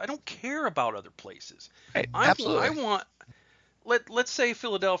places. I don't care about other places. Right, absolutely. I want, let's say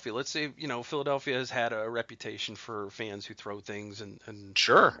Philadelphia. Let's say, Philadelphia has had a reputation for fans who throw things and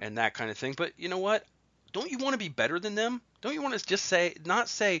sure, and that kind of thing. But you know what? Don't you want to be better than them? Don't you want to just not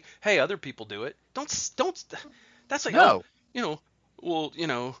say, hey, other people do it? Don't. That's like, no. well,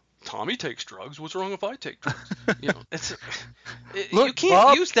 Tommy takes drugs. What's wrong if I take drugs? It's you Look,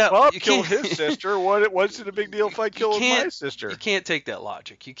 can't use that. Bob You killed can't. his sister. What's it a big deal if I You kill my can't. sister? You can't take that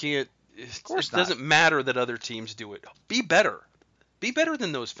logic. You can't. Of It course not. doesn't matter that other teams do it. Be better. Be better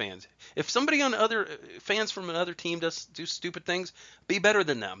than those fans. If somebody on other fans from another team do stupid things, be better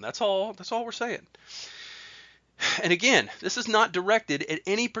than them. That's all. That's all we're saying. And again, this is not directed at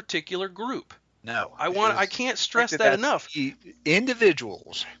any particular group. No, I can't stress that at enough the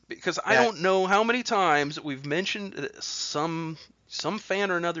individuals. because I don't know how many times we've mentioned some fan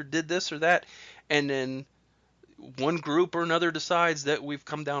or another did this or that, and then one group or another decides that we've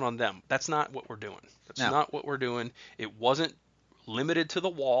come down on them. That's not what we're doing. That's No. not what we're doing. It wasn't limited to the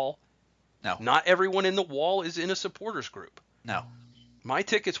wall. No. Not everyone in the wall is in a supporters group. No. My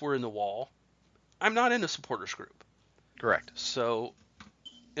tickets were in the wall. I'm not in a supporters group. Correct. So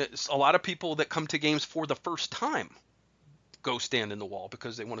it's a lot of people that come to games for the first time go stand in the wall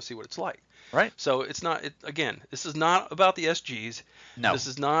because they want to see what it's like. Right. So it's not, again, this is not about the SGs. No. This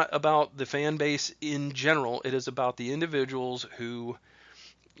is not about the fan base in general. It is about the individuals who,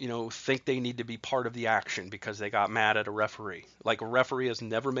 think they need to be part of the action because they got mad at a referee. Like, a referee has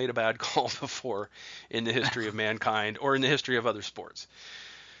never made a bad call before in the history of mankind or in the history of other sports.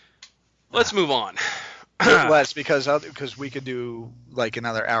 Let's move on. Less because we could do like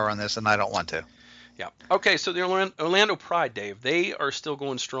another hour on this, and I don't want to. Yeah. Okay, so the Orlando Pride, Dave, they are still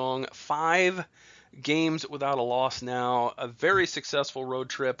going strong. 5 games without a loss now. A very successful road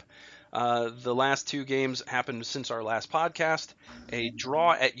trip. The last 2 games happened since our last podcast. A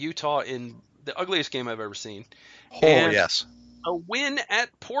draw at Utah in the ugliest game I've ever seen. Oh, and yes. A win at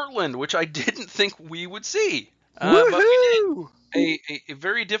Portland, which I didn't think we would see. But we did. A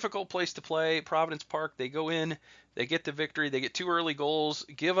very difficult place to play, Providence Park. They go in, they get the victory, they get 2 early goals,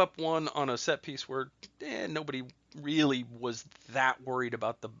 give up one on a set piece where nobody really was that worried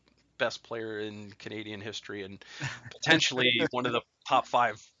about the best player in Canadian history and potentially one of the top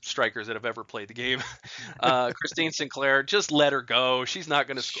 5 strikers that have ever played the game. Christine Sinclair, just let her go. She's not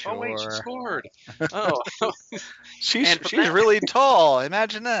going to score. Sure. Oh, wait, she scored. Oh. she's really tall.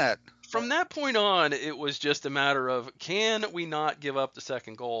 Imagine that. From that point on, it was just a matter of, can we not give up the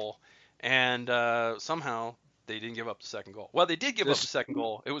second goal? And somehow they didn't give up the second goal. Well, they did give up the second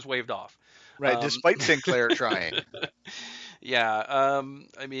goal. It was waved off. Right, despite Sinclair trying. Yeah.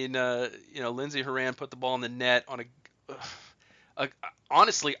 Lindsey Horan put the ball in the net on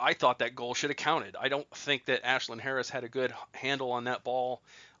honestly, I thought that goal should have counted. I don't think that Ashlyn Harris had a good handle on that ball.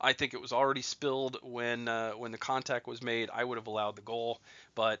 I think it was already spilled when the contact was made. I would have allowed the goal,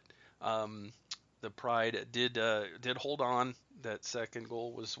 but the Pride did hold on. That second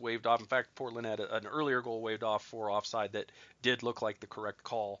goal was waved off. In fact, Portland had an earlier goal waved off for offside that did look like the correct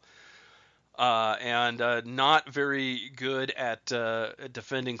call. And not very good at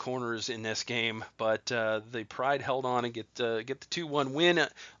defending corners in this game, but the Pride held on and get the 2-1 win.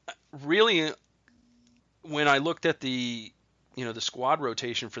 Really, when I looked at the squad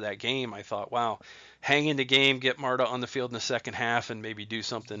rotation for that game, I thought, wow, hang in the game, get Marta on the field in the second half, and maybe do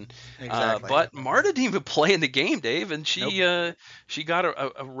something. Exactly. But Marta didn't even play in the game, Dave, and she got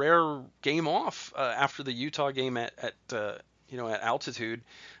a rare game off after the Utah game at altitude.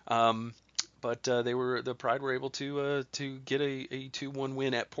 But the Pride were able to get a 2-1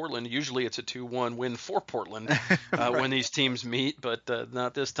 win at Portland. Usually it's a 2-1 win for Portland Right. when these teams meet, but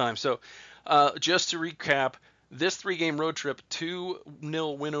not this time. So just to recap, this 3-game road trip: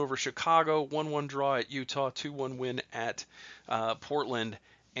 2-0 win over Chicago, 1-1 draw at Utah, 2-1 win at Portland,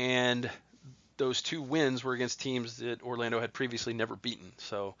 and those 2 wins were against teams that Orlando had previously never beaten.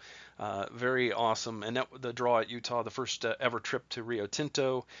 So very awesome. And the draw at Utah, the first ever trip to Rio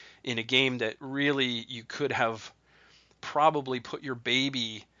Tinto in a game that really you could have probably put your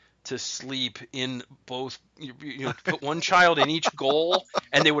baby to sleep in both. Put one child in each goal,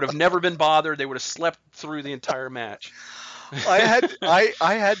 and they would have never been bothered. They would have slept through the entire match. I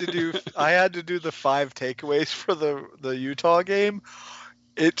had to do the 5 takeaways for the Utah game.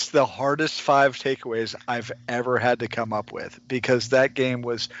 It's the hardest 5 takeaways I've ever had to come up with because that game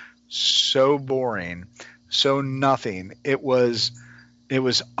was so boring, so nothing. It was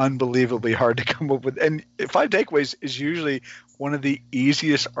unbelievably hard to come up with. And 5 takeaways is usually one of the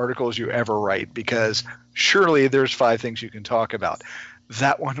easiest articles you ever write because surely there's 5 things you can talk about.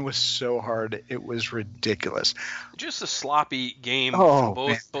 That one was so hard. It was ridiculous. Just a sloppy game from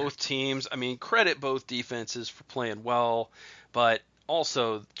both teams. I mean, credit both defenses for playing well, but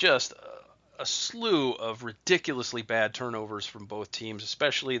also just a slew of ridiculously bad turnovers from both teams,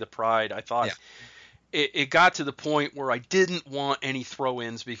 especially the Pride. I thought it got to the point where I didn't want any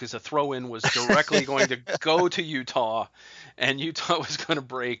throw-ins because a throw-in was directly going to go to Utah, and Utah was going to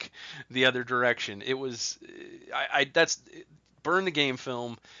break the other direction. It was, that's burn the game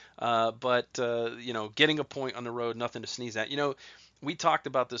film, but getting a point on the road, nothing to sneeze at. We talked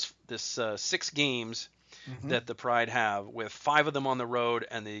about this 6 games that the Pride have, with 5 of them on the road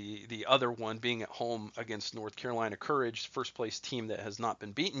and the other one being at home against North Carolina Courage, first place team that has not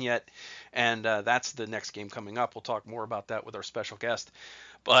been beaten yet, and that's the next game coming up. We'll talk more about that with our special guest.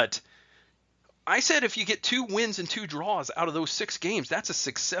 But I said if you get 2 wins and 2 draws out of those 6 games, that's a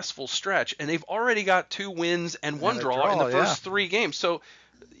successful stretch, and they've already got 2 wins and 1 draw in the first 3 games. So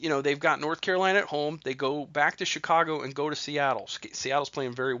they've got North Carolina at home. They go back to Chicago and go to Seattle. Seattle's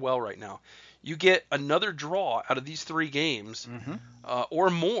playing very well right now. You get another draw out of these 3 games or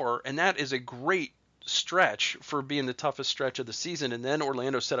more, and that is a great stretch for being the toughest stretch of the season. And then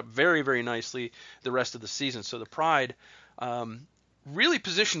Orlando set up very, very nicely the rest of the season. So the Pride really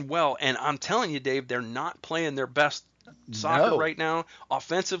positioned well. And I'm telling you, Dave, they're not playing their best soccer right now.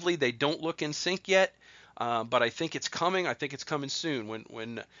 Offensively, they don't look in sync yet. But I think it's coming. I think it's coming soon.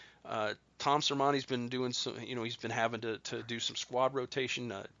 When Tom Sermanni's been doing some, he's been having to do some squad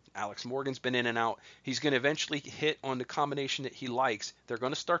rotation. Alex Morgan's been in and out. He's going to eventually hit on the combination that he likes. They're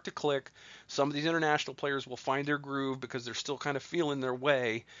going to start to click. Some of these international players will find their groove because they're still kind of feeling their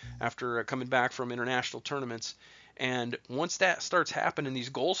way after coming back from international tournaments. And once that starts happening, these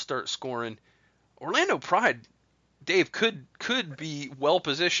goals start scoring, Orlando Pride, Dave, could be well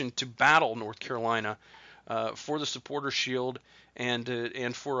positioned to battle North Carolina for the Supporters Shield and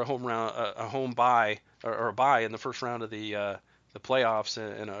for a home bye or a bye in the first round of the playoffs,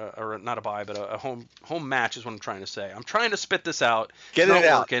 or not a bye, but a home match is what I'm trying to say. I'm trying to spit this out. Get it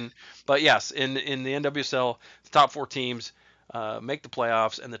out. Working. But yes, in the NWSL, the top 4 teams make the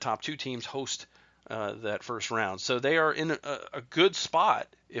playoffs, and the top 2 teams host that first round. So they are in a good spot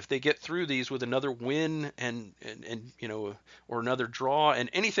if they get through these with another win and or another draw, and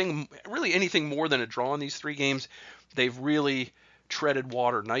anything more than a draw in these 3 games. They've really treaded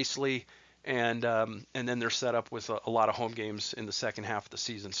water nicely. And then they're set up with a lot of home games in the second half of the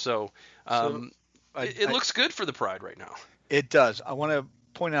season. So it looks good for the Pride right now. It does. I want to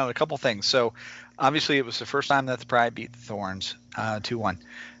point out a couple things. So obviously it was the first time that the Pride beat the Thorns 2-1.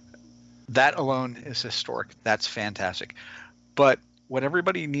 That alone is historic. That's fantastic. But what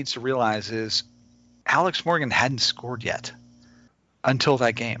everybody needs to realize is Alex Morgan hadn't scored yet until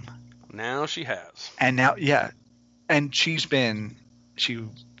that game. Now she has. And now, and she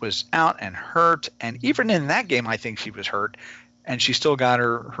was out and hurt, and even in that game I think she was hurt, and she still got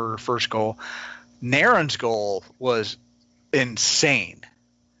her first goal. Nairn's goal was insane.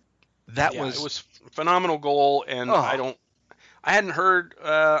 It was a phenomenal goal, and I hadn't heard.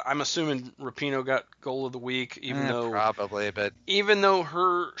 I'm assuming Rapinoe got goal of the week, even though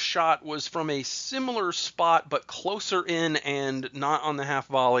her shot was from a similar spot but closer in and not on the half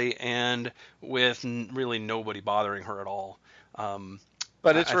volley, and with really nobody bothering her at all.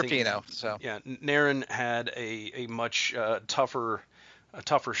 But it's Rapinoe, so yeah. Nairn had a much tougher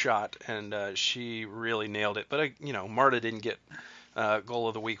shot, and she really nailed it. But Marta didn't get goal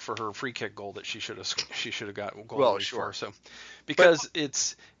of the week for her free kick goal that she should have got goal of the week for. So because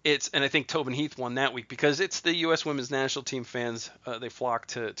it's and I think Tobin Heath won that week because it's the U.S. Women's National Team fans. They flock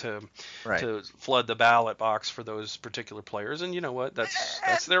to flood the ballot box for those particular players, and you know what?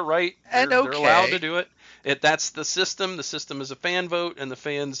 That's their right. They're allowed to do it. That's the system. The system is a fan vote, and the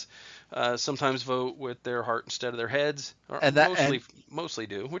fans sometimes vote with their heart instead of their heads, mostly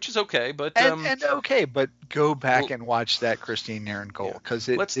do, which is okay. But but go back and watch that Christine Nairn goal because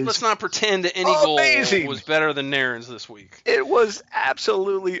let's not pretend that any amazing. Goal was better than Nairn's this week. It was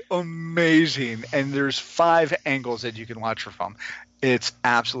absolutely amazing, and there's 5 angles that you can watch from. It's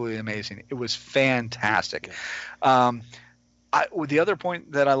absolutely amazing. It was fantastic. Yeah. The other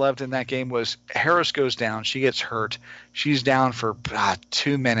point that I loved in that game was Harris goes down. She gets hurt. She's down for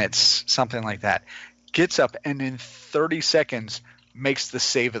 2 minutes, something like that. Gets up and in 30 seconds makes the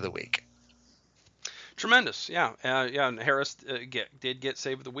save of the week. Tremendous, yeah. And Harris did get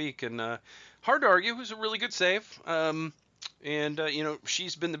save of the week, and hard to argue. It was a really good save. And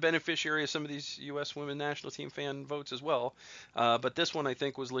she's been the beneficiary of some of these U.S. Women National Team fan votes as well. But this one I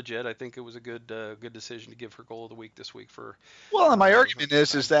think was legit. I think it was a good decision to give her goal of the week this week for. Well, and my argument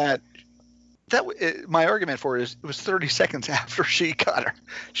is that my argument for it is it was 30 seconds after she got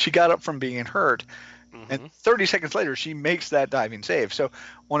up from being hurt, and 30 seconds later she makes that diving save. So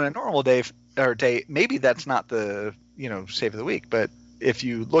on a normal day, maybe that's not the save of the week, but if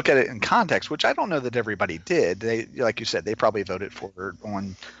you look at it in context, which I don't know that everybody did, they, like you said, they probably voted for her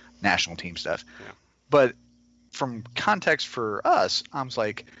on national team stuff. Yeah. But from context for us, I was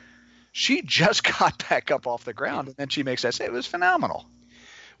like, she just got back up off the ground, and then she makes that save. It was phenomenal.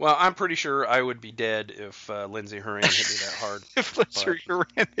 Well, I'm pretty sure I would be dead if Lindsey Horan hit me that hard. If Lindsey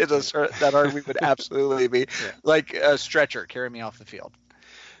Horan hit us that hard, we would absolutely be like a stretcher, carry me off the field.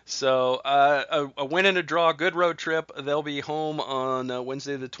 So a win and a draw, good road trip. They'll be home on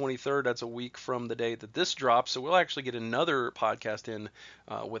Wednesday the 23rd. That's a week from the day that this drops. So we'll actually get another podcast in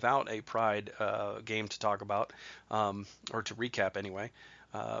without a Pride game to talk about, or to recap anyway,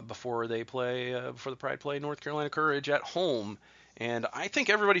 before the Pride play North Carolina Courage at home. And I think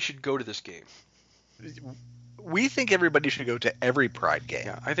everybody should go to this game. We think everybody should go to every Pride game.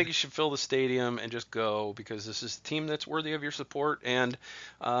 Yeah, I think you should fill the stadium and just go, because this is a team that's worthy of your support, and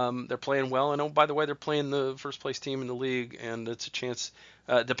they're playing well. And oh, by the way, they're playing the first place team in the league, and it's a chance,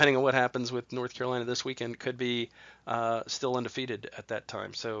 depending on what happens with North Carolina this weekend, could be still undefeated at that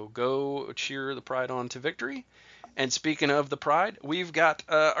time. So go cheer the Pride on to victory. And speaking of the Pride, we've got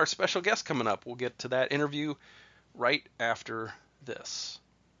our special guest coming up. We'll get to that interview right after this.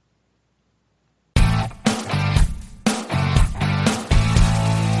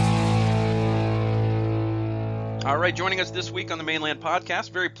 All right, joining us this week on the Mainland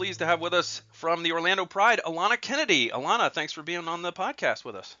Podcast, very pleased to have with us from the Orlando Pride, Alanna Kennedy. Alanna, thanks for being on the podcast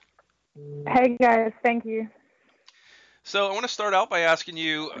with us. Hey guys, thank you. So I want to start out by asking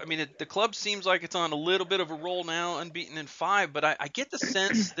you, I mean, the club seems like it's on a little bit of a roll now, unbeaten in 5, but I get the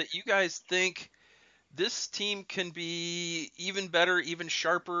sense that you guys think this team can be even better, even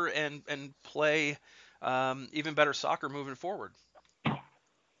sharper, and play even better soccer moving forward.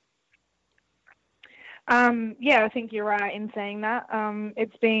 Yeah, I think you're right in saying that.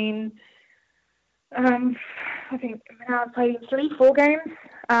 It's been, I think now I've played 3-4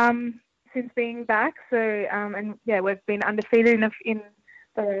 games since being back. So, and yeah, we've been undefeated in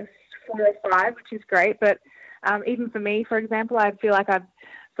the 4 or 5, which is great. But even for me, for example, I feel like I've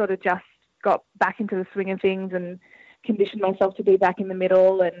sort of just got back into the swing of things and conditioned myself to be back in the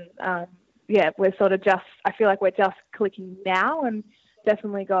middle. And yeah, we're sort of just, I feel like we're just clicking now, and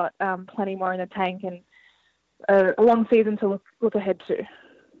definitely got plenty more in the tank, and a long season to look ahead to.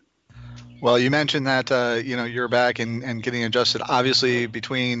 Well, you mentioned that you're back and getting adjusted. Obviously,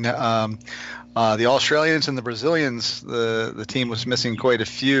 between the Australians and the Brazilians, the team was missing quite a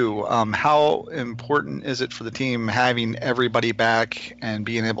few. How important is it for the team having everybody back and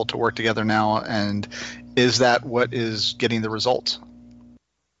being able to work together now? And is that what is getting the results?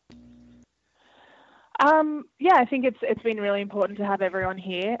 Yeah, I think it's been really important to have everyone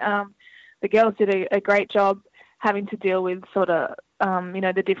here. The girls did a great job having to deal with sort of,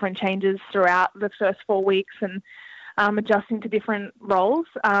 the different changes throughout the first 4 weeks and adjusting to different roles.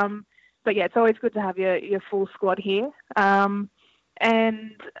 But yeah, it's always good to have your full squad here. And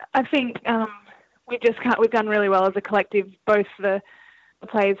I think we've done really well as a collective, both the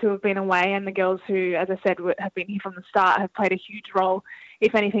players who have been away and the girls who, as I said, have been here from the start, have played a huge role.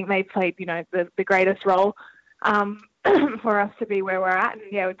 If anything, they've played, the greatest role for us to be where we're at. And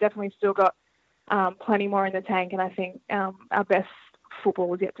yeah, we've definitely still got plenty more in the tank, and I think our best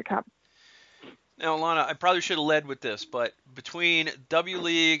football is yet to come. Now, Alanna, I probably should have led with this, but between W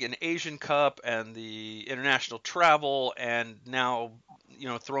League and Asian Cup and the international travel, and now,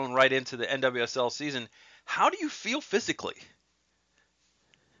 thrown right into the NWSL season, how do you feel physically?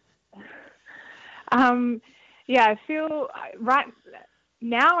 Yeah, I feel right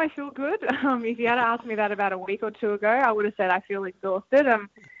now. I feel good. If you had asked me that about a week or two ago, I would have said I feel exhausted.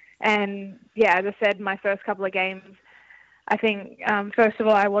 And yeah, as I said, my first couple of games, I think, first of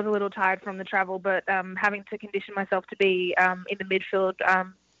all, I was a little tired from the travel, but having to condition myself to be in the midfield,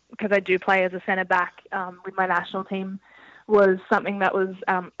 because I do play as a centre back with my national team, was something that was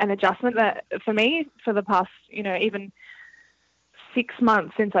an adjustment that for me for the past, even 6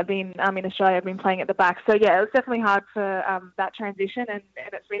 months since I've been in Australia. I've been playing at the back. So yeah, it was definitely hard for that transition, and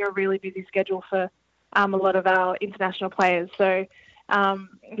it's been a really busy schedule for a lot of our international players. So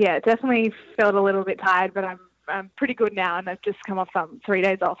yeah, definitely felt a little bit tired, but I'm pretty good now, and I've just come off 3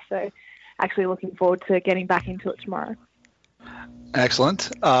 days off, so actually looking forward to getting back into it tomorrow.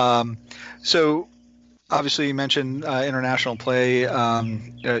 Excellent. So obviously you mentioned international play.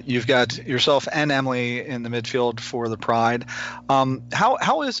 You've got yourself and Emily in the midfield for the Pride.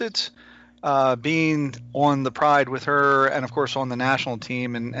 How is it being on the Pride with her, and of course on the national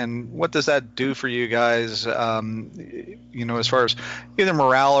team, and what does that do for you guys, as far as either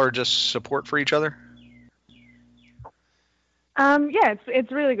morale or just support for each other? Yeah,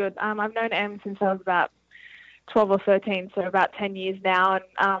 it's really good. I've known Em since I was about 12 or 13, so about 10 years now,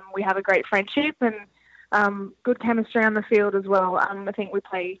 and we have a great friendship and good chemistry on the field as well. I think we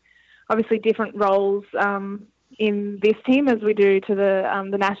play obviously different roles in this team as we do to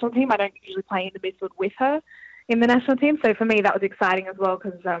the national team. I don't usually play in the midfield with her in the national team, so for me that was exciting as well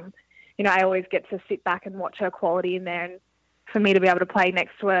because I always get to sit back and watch her quality in there, and for me to be able to play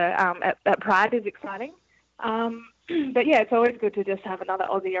next to her at Pride is exciting. But yeah, it's always good to just have another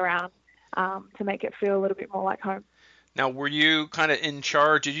Aussie around to make it feel a little bit more like home. Now, were you kind of in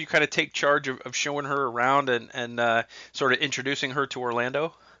charge? Did you kind of take charge of showing her around and sort of introducing her to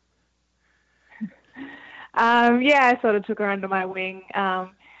Orlando? Yeah, I sort of took her under my wing.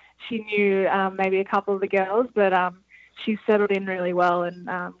 She knew maybe a couple of the girls, but she's settled in really well and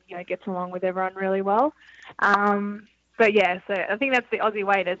gets along with everyone really well. But yeah, so I think that's the Aussie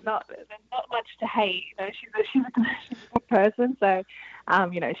way. There's not much to hate. She's a good person, so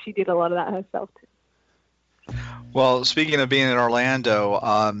she did a lot of that herself too. Well, speaking of being in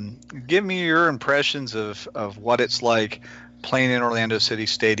Orlando, give me your impressions of what it's like playing in Orlando City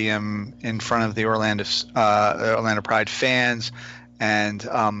Stadium in front of the Orlando Pride fans, and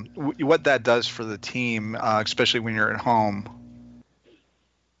what that does for the team, especially when you're at home.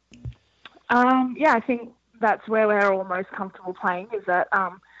 Yeah, I think that's where we're all most comfortable playing is at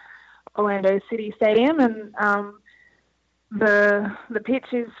Orlando City Stadium, and the pitch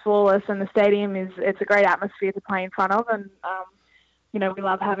is flawless, and the stadium it's a great atmosphere to play in front of, and we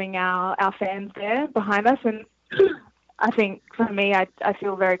love having our fans there behind us, and I think for me I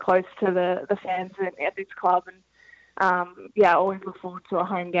feel very close to the fans at this club, and I always look forward to a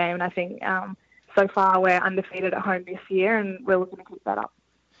home game, and I think so far we're undefeated at home this year, and we're looking to keep that up.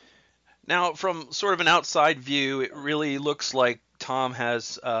 Now, from sort of an outside view, it really looks like Tom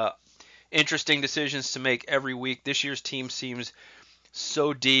has interesting decisions to make every week. This year's team seems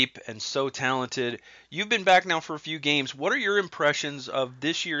so deep and so talented. You've been back now for a few games. What are your impressions of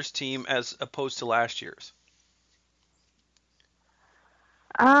this year's team as opposed to last year's?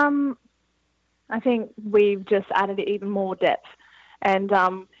 I think we've just added even more depth. And,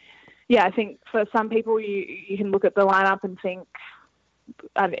 I think for some people you can look at the lineup and think,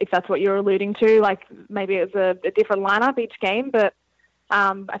 if that's what you're alluding to, like maybe it's a different lineup each game, but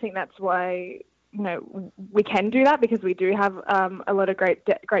I think that's why we can do that because we do have a lot of great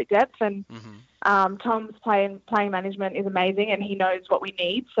depth, and Tom's playing management is amazing, and he knows what we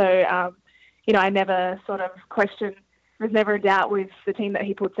need. So I never sort of question. There's never a doubt with the team that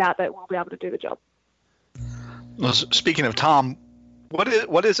he puts out that we'll be able to do the job. Well, speaking of Tom,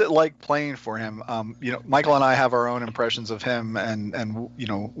 what is it like playing for him? Michael and I have our own impressions of him, and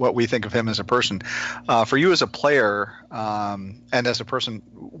what we think of him as a person. For you as a player and as a person,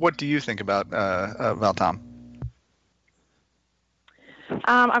 what do you think about Tom?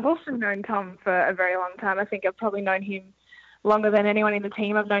 I've also known Tom for a very long time. I think I've probably known him longer than anyone in the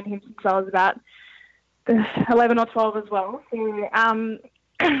team. I've known him since I was about 11 or 12 as well. So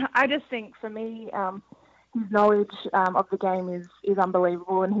I just think for me, his knowledge of the game is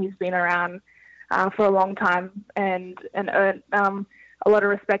unbelievable, and he's been around for a long time and earned a lot of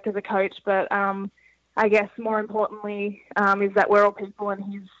respect as a coach. But I guess more importantly is that we're all people,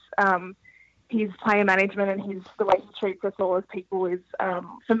 and his player management and the way he treats us all as people is,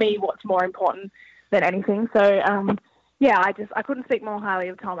 for me, what's more important than anything. So I couldn't speak more highly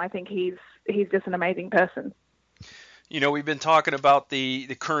of Tom. I think he's just an amazing person. We've been talking about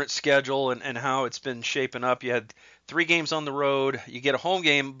the current schedule and how it's been shaping up. You had 3 games on the road. You get a home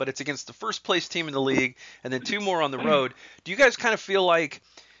game, but it's against the first place team in the league, and then 2 more on the road. Do you guys kind of feel like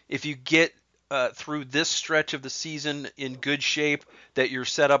if you get through this stretch of the season in good shape, that you're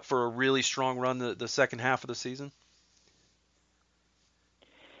set up for a really strong run the second half of the season?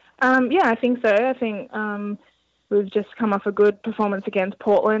 I think so. I think we've just come off a good performance against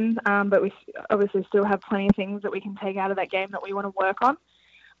Portland, but we obviously still have plenty of things that we can take out of that game that we want to work on.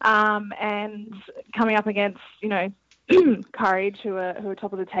 And coming up against, Courage, who are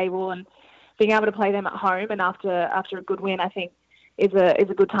top of the table, and being able to play them at home and after a good win, I think is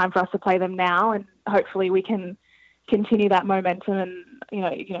a good time for us to play them now, and hopefully we can continue that momentum.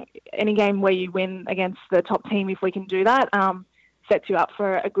 And any game where you win against the top team, if we can do that, sets you up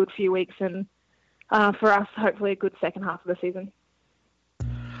for a good few weeks, and for us, hopefully a good second half of the season.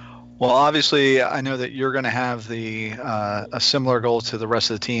 Well, obviously, I know that you're going to have a similar goal to the rest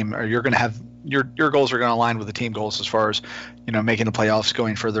of the team, or you're going to have your goals are going to align with the team goals as far as making the playoffs,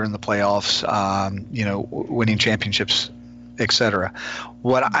 going further in the playoffs, winning championships, etc.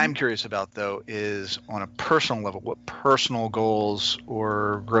 What I'm curious about, though, is on a personal level, what personal goals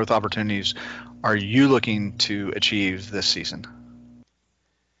or growth opportunities are you looking to achieve this season?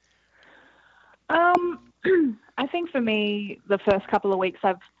 I think for me, the first couple of weeks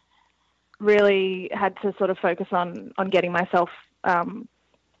I've really had to sort of focus on getting myself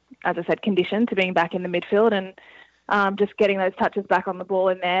as I said, conditioned to being back in the midfield and just getting those touches back on the ball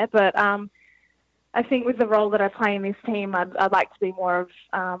in there. But I think with the role that I play in this team, I'd like to be more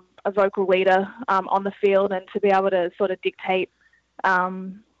of a vocal leader on the field and to be able to sort of dictate,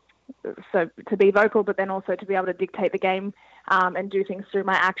 so to be vocal, but then also to be able to dictate the game and do things through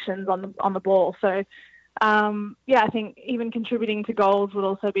my actions on the ball. So, I think even contributing to goals would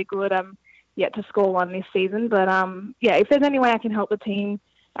also be good. I'm yet to score one this season, but if there's any way I can help the team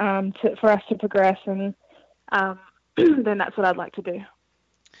for us to progress, and then that's what I'd like to do.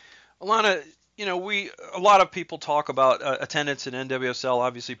 Alanna, a lot of people talk about attendance in NWSL.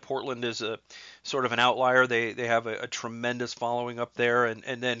 Obviously, Portland is a sort of an outlier. They have a tremendous following up there,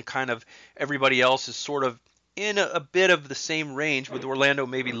 and then kind of everybody else is sort of in a bit of the same range, with Orlando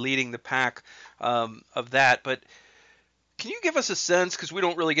maybe leading the pack of that. But can you give us a sense, because we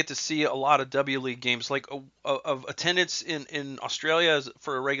don't really get to see a lot of W League games, like of attendance in Australia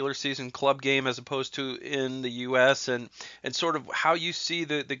for a regular season club game as opposed to in the U.S., and sort of how you see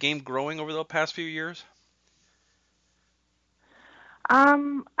the game growing over the past few years?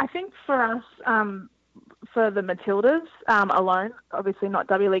 I think for us, for the Matildas alone, obviously not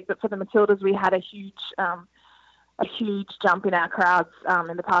W League, but for the Matildas, we had a huge jump in our crowds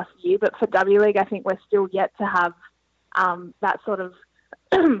in the past year. But for W League, I think we're still yet to have that sort of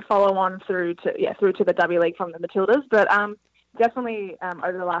follow on through to the W League from the Matildas. But definitely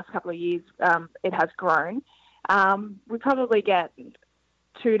over the last couple of years, it has grown. We probably get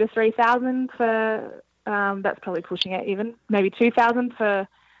 2,000 to 3,000 for that's probably pushing it, even maybe 2,000 for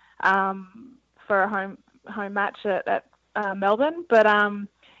a home match at Melbourne. But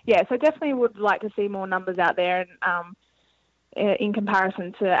so definitely would like to see more numbers out there, and in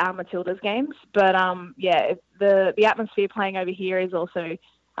comparison to our Matildas games. But the atmosphere playing over here is also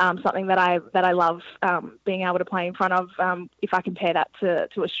something that I love being able to play in front of, if I compare that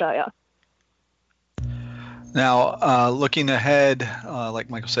to Australia. Now, looking ahead, like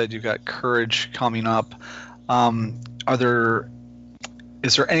Michael said, you've got Courage coming up.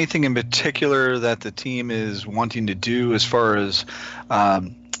 Is there anything in particular that the team is wanting to do as far as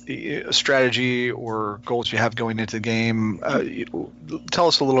strategy or goals you have going into the game? Tell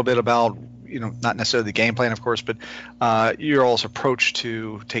us a little bit about, not necessarily the game plan, of course, but your all's approach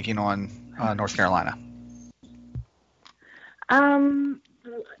to taking on North Carolina.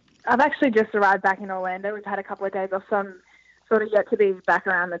 I've actually just arrived back in Orlando. We've had a couple of days off, so I'm sort of yet to be back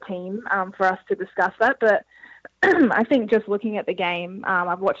around the team for us to discuss that. But I think just looking at the game,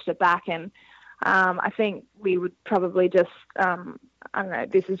 I've watched it back, and I think we would probably just, I don't know,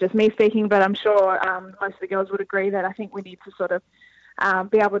 this is just me speaking, but I'm sure most of the girls would agree that I think we need to sort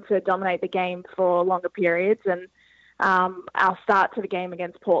of be able to dominate the game for longer periods. And our start to the game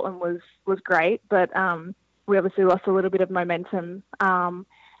against Portland was great, but we obviously lost a little bit of momentum,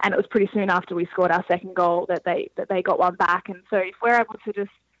 and it was pretty soon after we scored our second goal that they got one back. And so if we're able to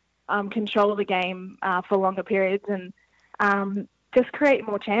just control the game for longer periods and just create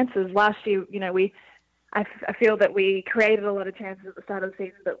more chances. Last year, I feel that we created a lot of chances at the start of the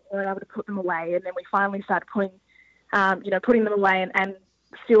season, but we weren't able to put them away. And then we finally started putting them away and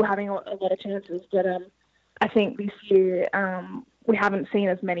still having a lot of chances. But I think this year we haven't seen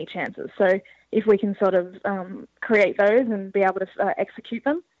as many chances. So if we can sort of create those and be able to execute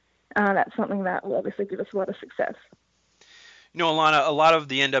them, that's something that will obviously give us a lot of success. Alanna, a lot of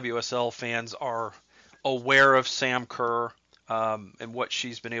the NWSL fans are aware of Sam Kerr and what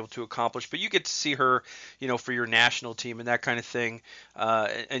she's been able to accomplish, but you get to see her, for your national team and that kind of thing,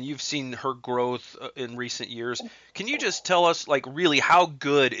 and you've seen her growth in recent years. Can you just tell us, really how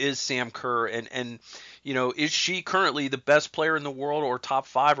good is Sam Kerr, and is she currently the best player in the world or top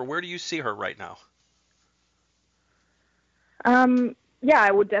 5, or where do you see her right now?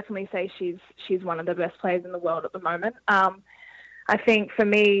 I would definitely say she's one of the best players in the world at the moment. I think for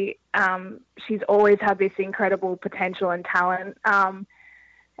me, she's always had this incredible potential and talent,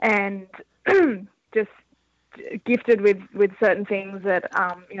 and just gifted with certain things that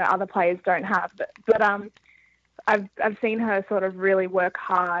other players don't have. But I've seen her sort of really work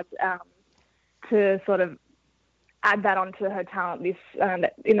hard to sort of add that onto her talent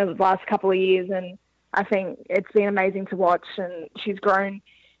in the last couple of years, and I think it's been amazing to watch, and she's grown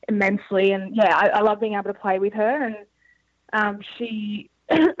immensely. And I love being able to play with her. And she,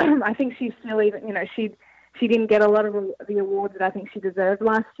 I think she's still even, she didn't get a lot of the awards that I think she deserved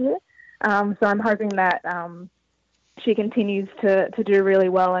last year. So I'm hoping that she continues to do really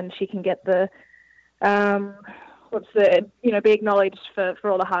well, and she can get be acknowledged for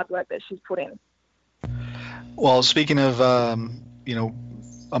all the hard work that she's put in. Well, speaking of,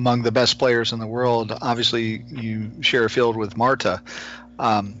 among the best players in the world, obviously you share a field with Marta.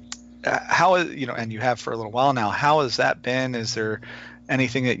 how is, and you have for a little while now, how has that been? Is there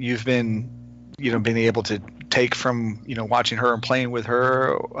anything that you've been able to take from, watching her and playing with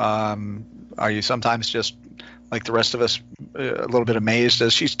her? Are you sometimes just like the rest of us, a little bit amazed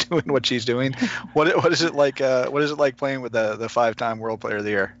as she's doing what she's doing? What is it like? What is it like playing with the 5-time World Player of the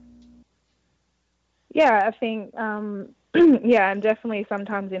Year? Yeah, I think, yeah, I'm definitely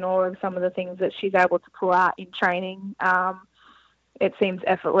sometimes in awe of some of the things that she's able to pull out in training. It seems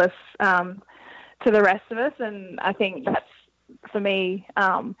effortless to the rest of us, and I think that's, for me,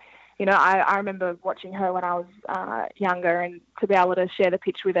 I remember watching her when I was younger, and to be able to share the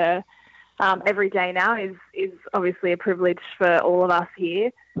pitch with her every day now is obviously a privilege for all of us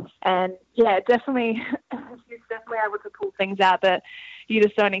here. And yeah, definitely, she's definitely able to pull things out that you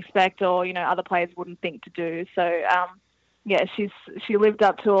just don't expect, or other players wouldn't think to do. So yeah, she lived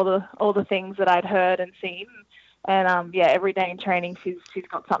up to all the things that I'd heard and seen. And yeah, every day in training, she's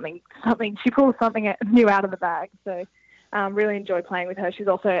got something. She pulls something new out of the bag. So really enjoy playing with her. She's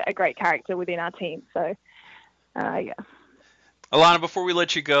also a great character within our team. So yeah. Alanna, before we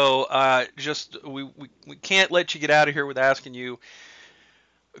let you go, we can't let you get out of here without asking you.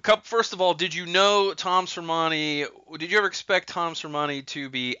 First of all, did you know Tom Sermanni? Did you ever expect Tom Sermanni to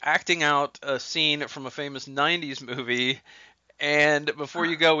be acting out a scene from a famous '90s movie? And before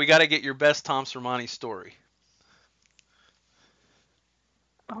you go, we got to get your best Tom Sermanni story.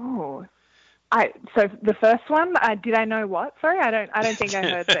 Oh, so the first one, did I know what? Sorry, I don't think I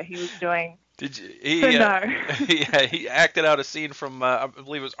heard that he was doing. Did you? No. Yeah, he acted out a scene from I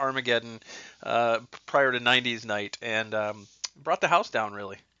believe it was Armageddon, prior to '90s Night, and brought the house down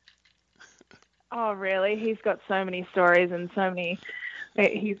really. Oh, really? He's got so many stories and so many.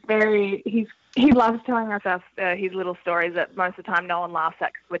 He loves telling us his little stories that most of the time no one laughs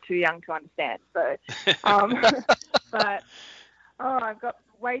at because we're too young to understand. So, but I've got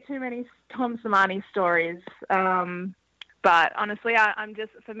way too many Tom Sermanni stories. But honestly, I'm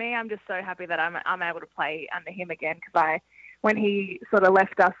just so happy that I'm able to play under him again, because when he sort of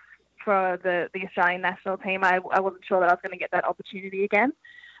left us for the Australian national team, I wasn't sure that I was going to get that opportunity again.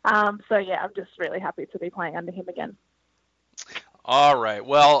 So yeah, I'm just really happy to be playing under him again. All right.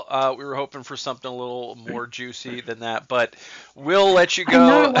 Well, we were hoping for something a little more juicy than that, but we'll let you go. I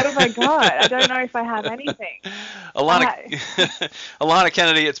know. What have I got? I don't know if I have anything. Alanna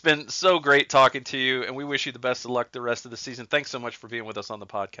Kennedy, it's been so great talking to you, and we wish you the best of luck the rest of the season. Thanks so much for being with us on the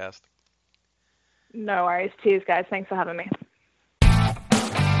podcast. No worries. Cheers, guys. Thanks for having me.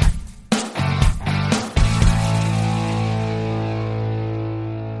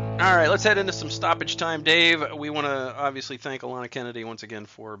 All right, let's head into some stoppage time. Dave, we want to obviously thank Alanna Kennedy once again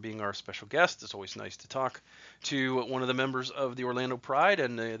for being our special guest. It's always nice to talk to one of the members of the Orlando Pride,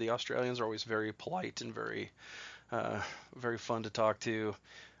 and the Australians are always very polite and very fun to talk to.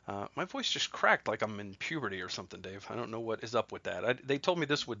 My voice just cracked like I'm in puberty or something, Dave. I don't know what is up with that. They told me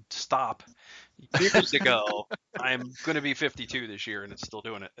this would stop years ago. I'm going to be 52 this year, and it's still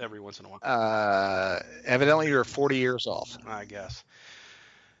doing it every once in a while. Evidently, you're 40 years off. I guess.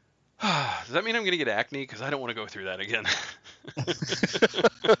 Does that mean I'm going to get acne? Because I don't want to go through that again.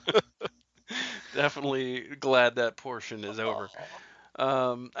 Definitely glad that portion is over.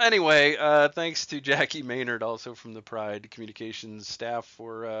 Anyway, thanks to Jackie Maynard, also from the Pride Communications staff,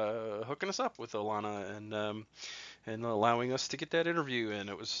 for hooking us up with Alanna and allowing us to get that interview in.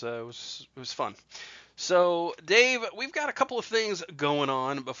 It was fun. So, Dave, we've got a couple of things going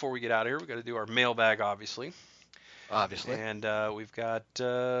on before we get out of here. We've got to do our mailbag, obviously. And we've got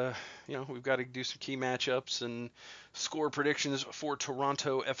to do some key matchups and score predictions for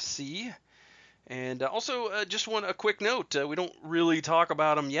Toronto FC. And also, just a quick note, we don't really talk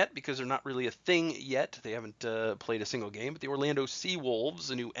about them yet because they're not really a thing yet. They haven't played a single game. But the Orlando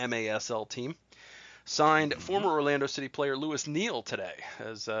Seawolves, a new MASL team, signed former Orlando City player Lewis Neal today.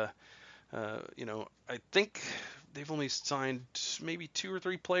 As I think they've only signed maybe 2 or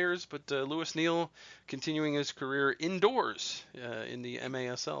 3 players, but Lewis Neal continuing his career indoors in the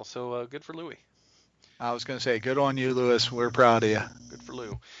MASL. So good for Louis. I was going to say, good on you, Lewis. We're proud of you. Good for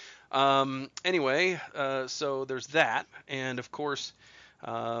Lou. Anyway, so there's that. And, of course,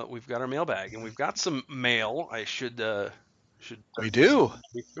 we've got our mailbag. And we've got some mail. We do.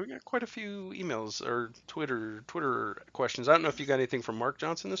 We got quite a few emails or Twitter questions. I don't know if you got anything from Mark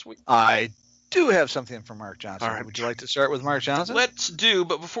Johnson this week. I do have something from Mark Johnson. All right. Would you like to start with Mark Johnson? Let's do,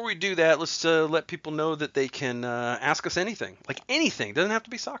 but before we do that, let's let people know that they can ask us anything. Like anything. Doesn't have to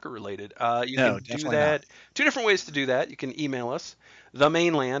be soccer related. You can do that. Not. 2 different ways to do that. You can email us,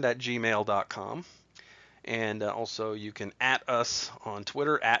 themainland@gmail.com. And also you can @ us on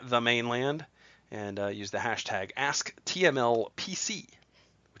Twitter, @themainland, and use the hashtag AskTMLPC,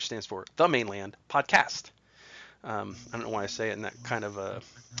 which stands for The Mainland Podcast. I don't know why I say it in that kind of a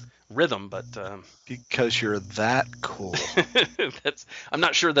rhythm, but Because you're that cool. I'm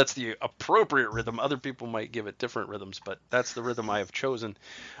not sure that's the appropriate rhythm. Other people might give it different rhythms, but that's the rhythm I have chosen.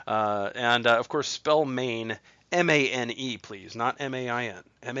 And of course, spell Maine M-A-N-E, please, not M-A-I-N,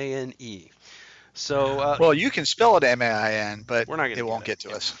 M-A-N-E. So well, you can spell it M-A-I-N, but we're not gonna it won't get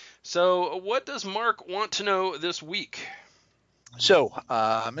to us. So what does Mark want to know this week? So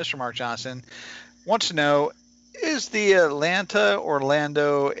Mr. Mark Johnson wants to know, is the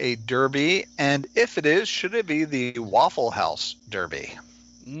Orlando a derby? And if it is, should it be the Waffle House Derby?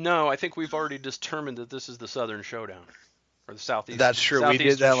 No, I think we've already determined that this is the Southern Showdown. Or the Southeast. That's true. We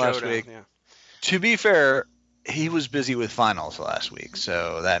did that last week. Yeah. To be fair, he was busy with finals last week,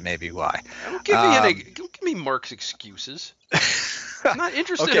 so that may be why. Don't give me Mark's excuses. I'm not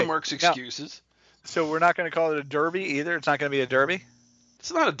interested in Mark's excuses. So we're not going to call it a derby either? It's not going to be a derby?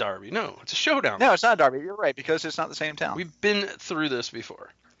 It's not a derby. No, it's a showdown. No, it's not a derby. You're right, because it's not the same town. We've been through this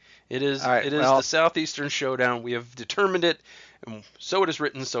before. It is right, the Southeastern Showdown. We have determined it, and so it is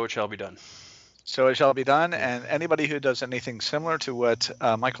written, so it shall be done. So it shall be done, and anybody who does anything similar to what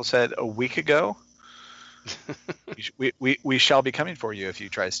Michael said a week ago, we shall be coming for you if you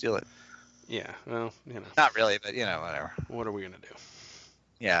try to steal it. Yeah, well, Not really, but whatever. What are we going to do?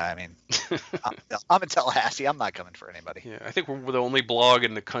 Yeah, I mean, I'm in Tallahassee. I'm not coming for anybody. Yeah, I think we're the only blog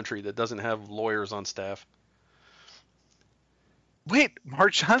in the country that doesn't have lawyers on staff. Wait,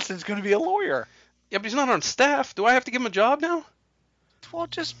 Mark Johnson's going to be a lawyer. Yeah, but he's not on staff. Do I have to give him a job now? Well,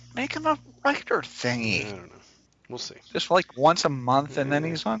 just make him a writer thingy. I don't know. We'll see. Just like once a month, and then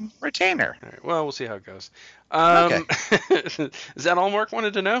he's on retainer. All right. Well, we'll see how it goes. Okay. Is that all Mark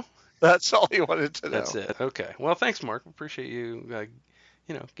wanted to know? That's all he wanted to know. That's it. Okay. Well, thanks, Mark. Appreciate you,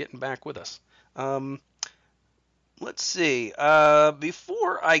 getting back with us. Let's see.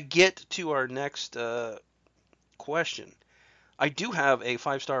 Before I get to our next question, I do have a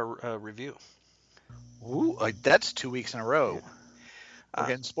 5-star review. Ooh, that's 2 weeks in a row. Yeah. We're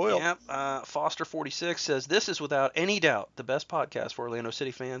getting spoiled. Yep. Foster46 says, this is without any doubt the best podcast for Orlando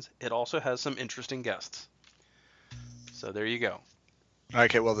City fans. It also has some interesting guests. So there you go.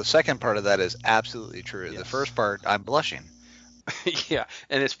 Okay, well, the second part of that is absolutely true. Yes. The first part, I'm blushing. Yeah,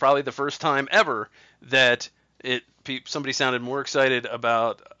 and it's probably the first time ever that somebody sounded more excited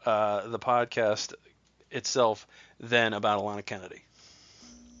about the podcast itself than about Alanna Kennedy.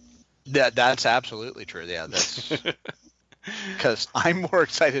 That's absolutely true. Yeah, that's because I'm more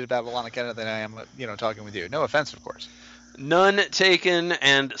excited about Alanna Kennedy than I am, talking with you. No offense, of course. None taken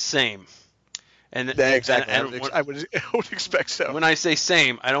and same. And exactly. And I would expect so. When I say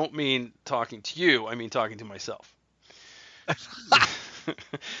same, I don't mean talking to you. I mean talking to myself.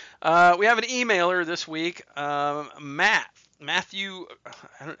 We have an emailer this week, Matthew.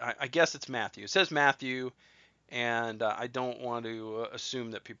 I guess it's Matthew. It says Matthew, and I don't want to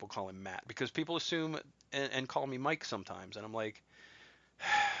assume that people call him Matt, because people assume and call me Mike sometimes, and I'm like,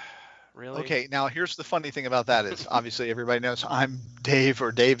 really? Okay, now here's the funny thing about that is obviously everybody knows I'm Dave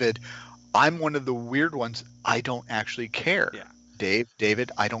or David. I'm one of the weird ones. I don't actually care. Yeah.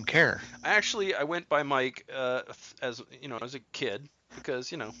 David, I don't care. I went by Mike as a kid,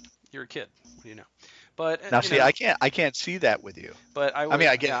 because you're a kid. What do you know? But now see, I can't see that with you. But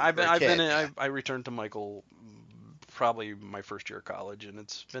I get. Yeah, I returned to Michael probably my first year of college, and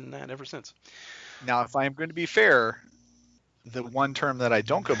it's been that ever since. Now, if I am going to be fair, the one term that I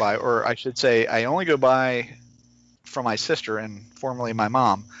don't go by, or I should say I only go by from my sister and formerly my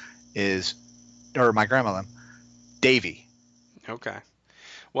mom, or my grandmother, Davy. Okay.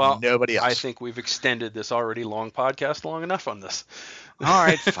 Well, nobody else. I think we've extended this already long podcast long enough on this. All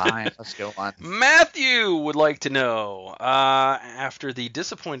right, fine. Let's go on. Matthew would like to know, after the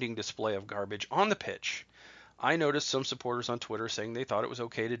disappointing display of garbage on the pitch, I noticed some supporters on Twitter saying they thought it was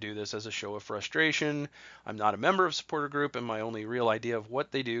okay to do this as a show of frustration. I'm not a member of a supporter group, and my only real idea of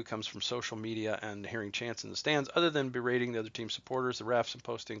what they do comes from social media and hearing chants in the stands. Other than berating the other team's supporters, the refs, and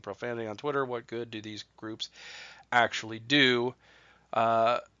posting profanity on Twitter, what good do these groups actually do?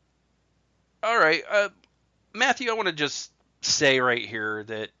 All right, Matthew, I want to just say right here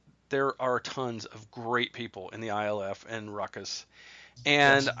that there are tons of great people in the ILF and Ruckus,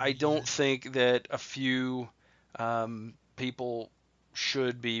 and yes. I don't think that a few people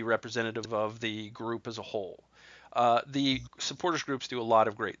should be representative of the group as a whole. The supporters groups do a lot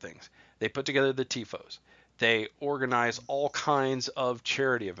of great things. They put together the TIFOs. They organize all kinds of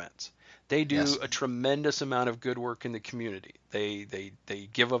charity events. They do a tremendous amount of good work in the community. They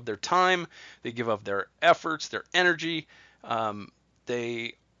give of their time. They give of their efforts, their energy.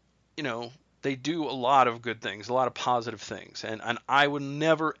 They they do a lot of good things, a lot of positive things, and I would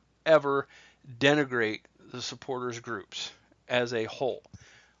never ever denigrate the supporters groups as a whole.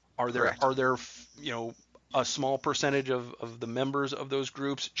 Correct. Are there a small percentage of the members of those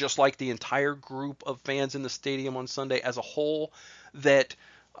groups, just like the entire group of fans in the stadium on Sunday as a whole, that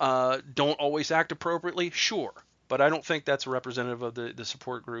don't always act appropriately? Sure, but I don't think that's representative of the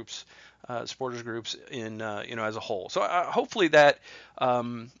supporters groups in as a whole. So hopefully that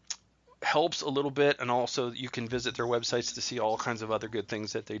helps a little bit, and also you can visit their websites to see all kinds of other good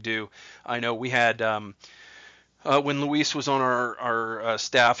things that they do. I know we had when Luis was on our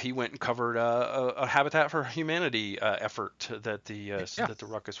staff, he went and covered a Habitat for Humanity effort that the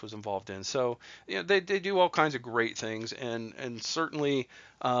Ruckus was involved in. So they do all kinds of great things, and certainly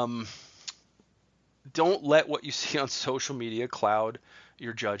don't let what you see on social media cloud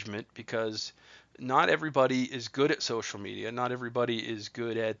your judgment, because not everybody is good at social media. Not everybody is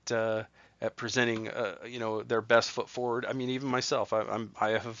good at presenting their best foot forward. I mean, even myself,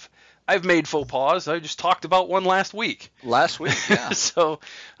 I've made faux pas. I just talked about one last week. Yeah. So,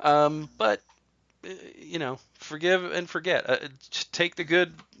 but forgive and forget. Just take the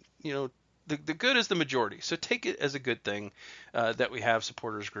good. The good is the majority. So take it as a good thing that we have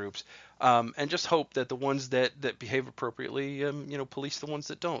supporters groups, and just hope that the ones that behave appropriately, police the ones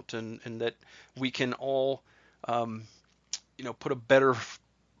that don't, and that we can all, put a better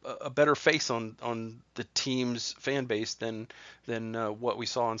face on the team's fan base than what we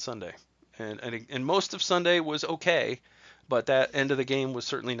saw on Sunday. And most of Sunday was okay, but that end of the game was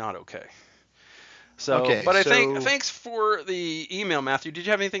certainly not okay. So, okay, but I think thanks for the email, Matthew. Did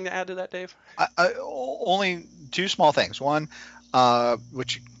you have anything to add to that, Dave? Only two small things. One,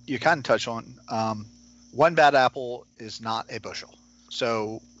 which you kind of touched on. One bad apple is not a bushel.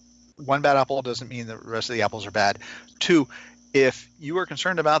 So one bad apple doesn't mean the rest of the apples are bad. Two, if you are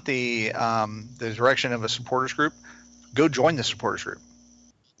concerned about the direction of a supporters group, go join the supporters group.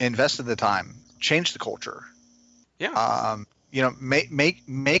 Invest in the time. Change the culture. Yeah.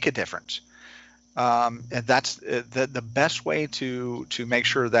 Make a difference. And that's the best way to make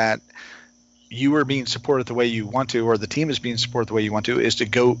sure that you are being supported the way you want to, or the team is being supported the way you want to, is to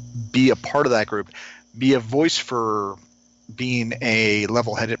go be a part of that group, be a voice for being a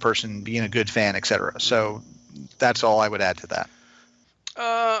level-headed person, being a good fan, etc. So that's all I would add to that.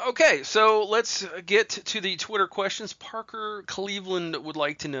 Okay, so let's get to the Twitter questions. Parker Cleveland would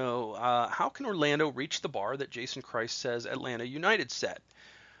like to know, how can Orlando reach the bar that Jason Christ says Atlanta United set?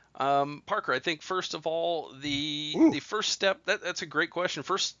 Parker, I think first of all, the first step, that's a great question.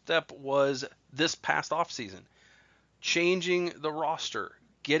 First step was this past offseason, changing the roster,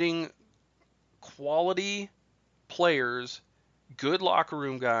 getting quality players, good locker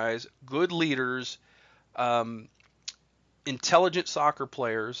room guys, good leaders, intelligent soccer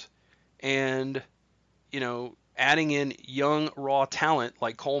players, and adding in young raw talent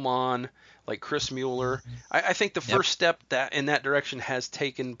like Coleman, like Chris Mueller. I think the first step in that direction has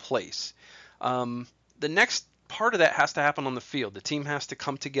taken place. The next part of that has to happen on the field. The team has to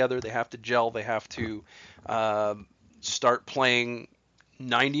come together. They have to gel. They have to start playing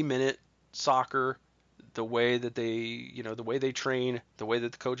 90-minute soccer the way that they train, the way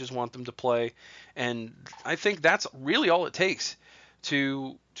that the coaches want them to play. And I think that's really all it takes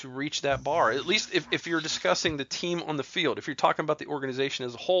to reach that bar. At least if you're discussing the team on the field. If you're talking about the organization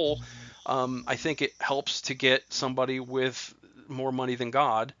as a whole, I think it helps to get somebody with more money than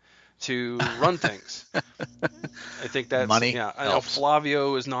God to run things. I think that's money. Yeah, I know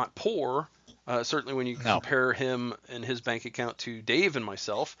Flavio is not poor. Certainly when you compare him and his bank account to Dave and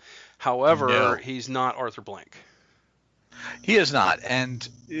myself. However, he's not Arthur Blank. He is not. And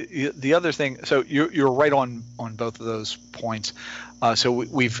the other thing, so you're right on both of those points. So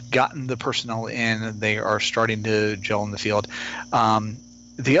we've gotten the personnel in. They are starting to gel in the field.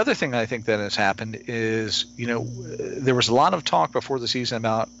 The other thing I think that has happened is, there was a lot of talk before the season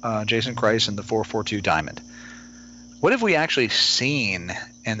about Jason Christ and the 4-4-2 diamond. What have we actually seen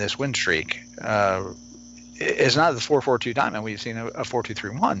in this win streak? It's not the 4-4-2 diamond. We've seen a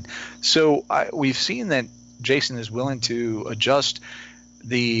 4-2-3-1. So we've seen that Jason is willing to adjust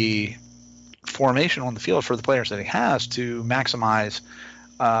the formation on the field for the players that he has to maximize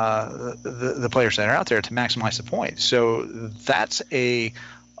the players that are out there, to maximize the points. So that's a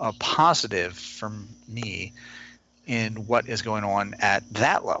positive from me in what is going on at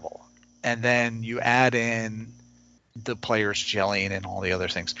that level. And then you add in the players gelling and all the other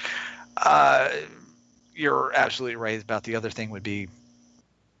things. You're absolutely right about the other thing would be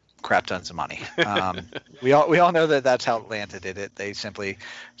crap tons of money. We all know that's how Atlanta did it. They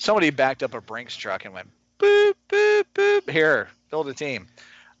somebody backed up a Brinks truck and went boop boop boop, here, build a team.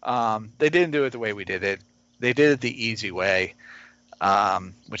 They didn't do it the way we did it. They did it the easy way,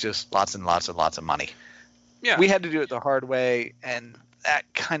 which is lots and lots and lots of money. Yeah. We had to do it the hard way, and that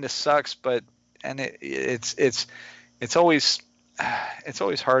kind of sucks. But it's always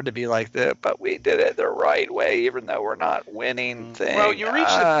hard to be like that. But we did it the right way, even though we're not winning thing. Well, when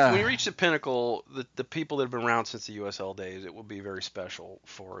you reach the pinnacle, the people that have been around since the USL days, it will be very special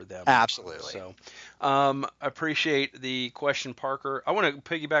for them. Absolutely. So, I appreciate the question, Parker. I want to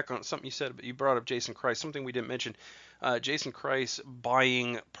piggyback on something you said, but you brought up Jason Kreis, something we didn't mention. Jason Kreis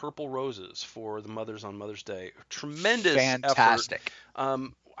buying purple roses for the mothers on Mother's Day. Tremendous Fantastic.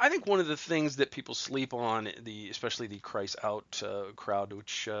 effort. I think one of the things that people sleep on, especially the Kreis Out crowd,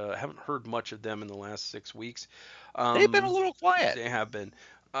 which haven't heard much of them in the last 6 weeks. They've been a little quiet. They have been.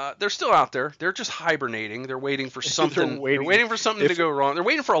 They're still out there. They're just hibernating. They're waiting for something. They're waiting for something to go wrong. They're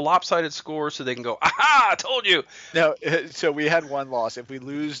waiting for a lopsided score so they can go, aha, I told you. No, so we had one loss. If we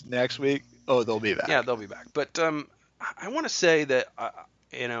lose next week, they'll be back. Yeah, they'll be back. But I want to say that,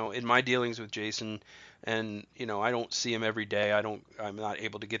 in my dealings with Jason, and I don't see him every day. I'm not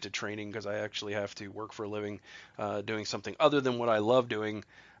able to get to training because I actually have to work for a living, doing something other than what I love doing,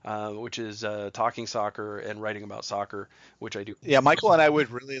 which is talking soccer and writing about soccer, which I do. Yeah, Michael and I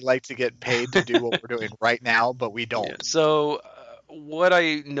would really like to get paid to do what we're doing right now, but we don't. Yeah, so what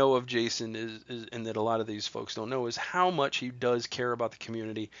I know of Jason is, and that a lot of these folks don't know, is how much he does care about the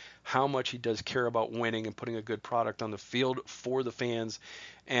community, how much he does care about winning and putting a good product on the field for the fans.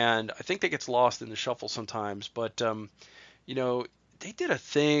 And I think that gets lost in the shuffle sometimes. But, they did a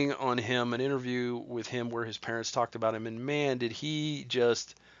thing on him, an interview with him where his parents talked about him. And, man, did he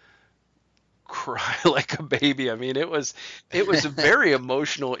just cry like a baby. I mean, it was a very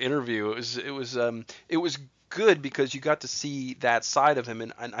emotional interview. It was good because you got to see that side of him.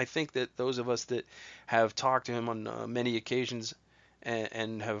 And I think that those of us that have talked to him on many occasions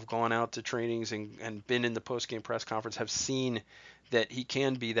and have gone out to trainings and been in the post-game press conference have seen that he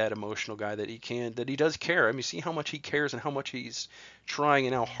can be that emotional guy, that he does care. I mean, see how much he cares and how much he's trying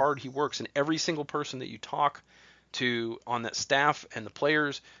and how hard he works. And every single person that you talk to on that staff and the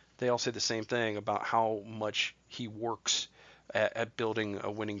players, they all say the same thing about how much he works at building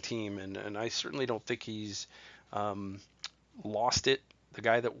a winning team. And I certainly don't think he's lost it. The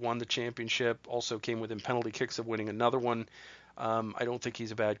guy that won the championship also came within penalty kicks of winning another one. I don't think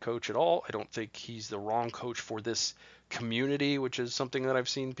he's a bad coach at all. I don't think he's the wrong coach for this community, which is something that I've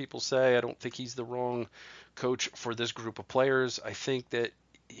seen people say. I don't think he's the wrong coach for this group of players. I think that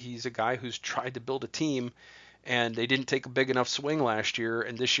he's a guy who's tried to build a team, and they didn't take a big enough swing last year,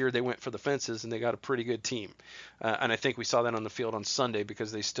 and this year they went for the fences, and they got a pretty good team. And I think we saw that on the field on Sunday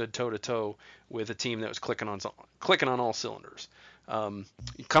because they stood toe-to-toe with a team that was clicking on all cylinders.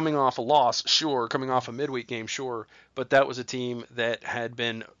 Coming off a loss, sure. Coming off a midweek game, sure. But that was a team that had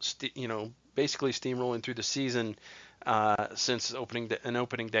been, basically steamrolling through the season since an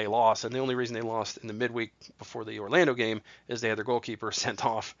opening day loss. And the only reason they lost in the midweek before the Orlando game is they had their goalkeeper sent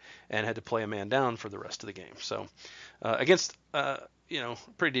off and had to play a man down for the rest of the game. So against,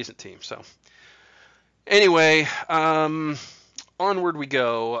 pretty decent team. So anyway, onward we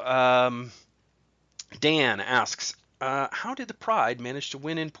go. Dan asks, how did the Pride manage to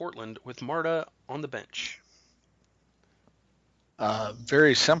win in Portland with Marta on the bench?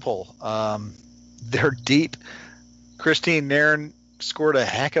 Very simple. They're deep. Christine Nairn scored a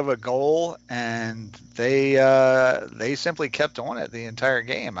heck of a goal, and they simply kept on it the entire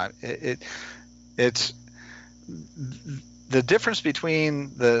game. It's the difference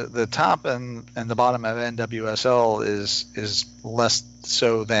between the top and the bottom of NWSL is less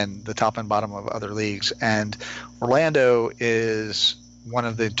so than the top and bottom of other leagues, and Orlando is one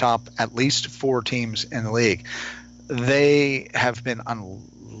of the top at least 4 teams in the league. They have been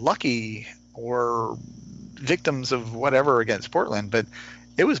unlucky or victims of whatever against Portland, but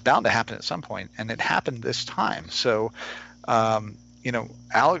it was bound to happen at some point, and it happened this time. So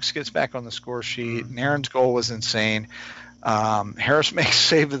Alex gets back on the score sheet. Nairn's goal was insane. Harris makes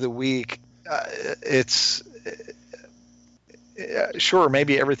save of the week. Sure,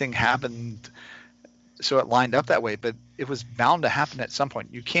 maybe everything happened so it lined up that way, but it was bound to happen at some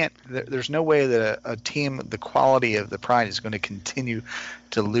point. There's no way that a team the quality of the Pride is going to continue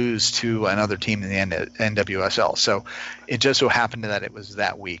to lose to another team in the NWSL. So it just so happened that it was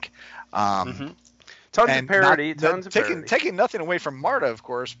that week. Tons of parity. Taking nothing away from Marta, of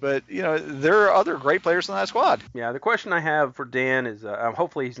course, but there are other great players in that squad. Yeah, the question I have for Dan is,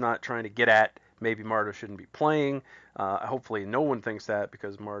 hopefully he's not trying to get at maybe Marta shouldn't be playing. Hopefully no one thinks that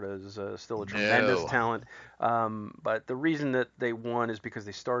because Marta is still a tremendous talent. But the reason that they won is because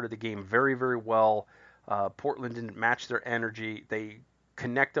they started the game very, very well. Portland didn't match their energy. They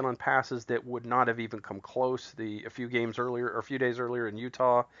connected on passes that would not have even come close a few days earlier in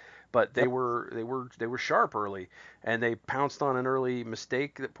Utah. But they were sharp early, and they pounced on an early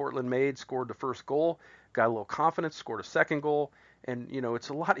mistake that Portland made, scored the first goal, got a little confidence, scored a second goal, and it's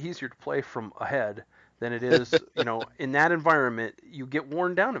a lot easier to play from ahead than it is, in that environment. You get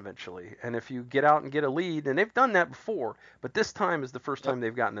worn down eventually, and if you get out and get a lead, and they've done that before, but this time is the first time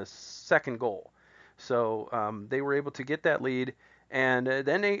they've gotten a second goal, so they were able to get that lead. And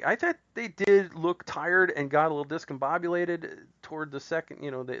then I thought they did look tired and got a little discombobulated toward the second,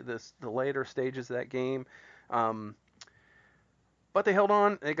 the later stages of that game. But they held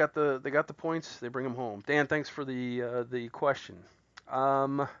on. They got the points. They bring them home. Dan, thanks for the question.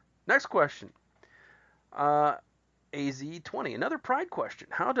 Next question. AZ20, another pride question.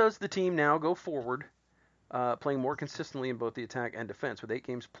 How does the team now go forward, playing more consistently in both the attack and defense? With 8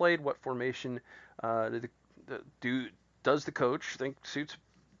 games played, what formation does the coach think suits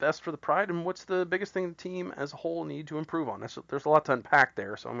best for the Pride, and what's the biggest thing the team as a whole need to improve on? There's a lot to unpack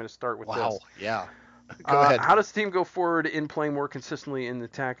there, so I'm going to start with this. Wow, yeah. Go ahead. How does the team go forward in playing more consistently in the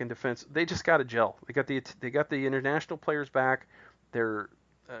attack and defense? They just got to gel. They got the international players back. They're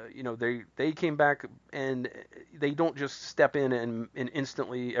they came back, and they don't just step in and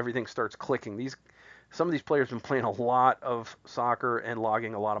instantly everything starts clicking. Some of these players have been playing a lot of soccer and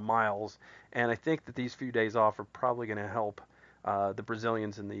logging a lot of miles, and I think that these few days off are probably going to help the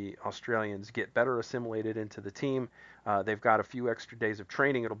Brazilians and the Australians get better assimilated into the team. They've got a few extra days of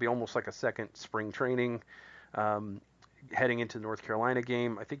training. It'll be almost like a second spring training heading into the North Carolina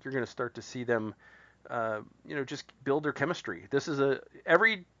game. I think you're going to start to see them just build their chemistry.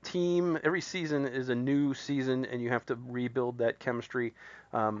 Every season is a new season, and you have to rebuild that chemistry.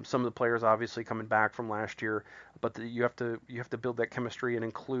 Some of the players obviously coming back from last year, but you have to build that chemistry and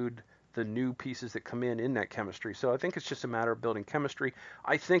include the new pieces that come in that chemistry. So I think it's just a matter of building chemistry.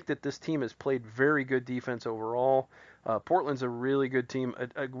 I think that this team has played very good defense overall. Portland's a really good team,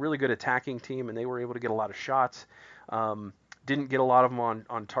 a really good attacking team, and they were able to get a lot of shots. Didn't get a lot of them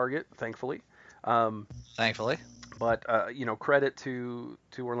on target, thankfully. Thankfully. But credit to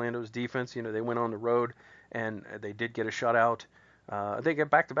Orlando's defense. They went on the road and they did get a shutout. They get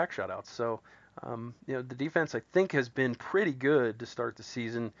back-to-back shutouts. So the defense, I think, has been pretty good to start the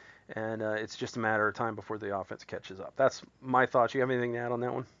season, and it's just a matter of time before the offense catches up. That's my thoughts. You have anything to add on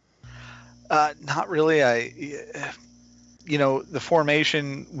that one? Not really. The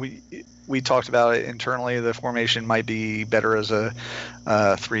formation, we talked about it internally. The formation might be better as a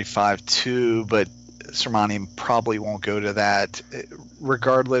 3-5-2, but Sermani probably won't go to that.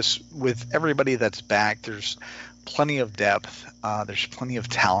 Regardless, with everybody that's back, there's plenty of depth. There's plenty of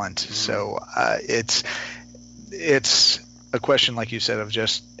talent. Mm-hmm. So it's a question, like you said, of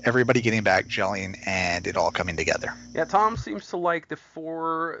just everybody getting back, gelling, and it all coming together. Yeah, Tom seems to like the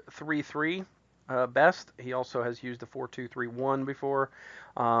 4-3-3 best. He also has used the 4-2-3-1 before.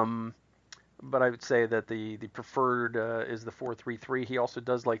 But I would say that the preferred is the 4-3-3. He also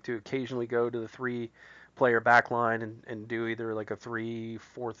does like to occasionally go to the 3-player back line and do either like a 3-4-3,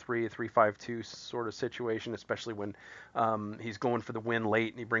 a 3-5-2 sort of situation, especially when he's going for the win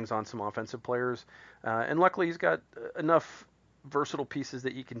late and he brings on some offensive players. And luckily he's got enough versatile pieces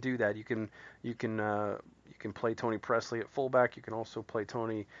that you can do that. You can play Tony Presley at fullback. You can also play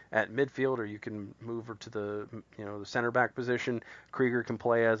Tony at midfield, or you can move her to the center back position. Krieger can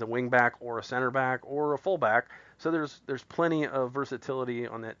play as a wing back or a center back or a fullback. So there's plenty of versatility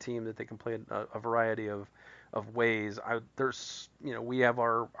on that team that they can play a variety of ways. We have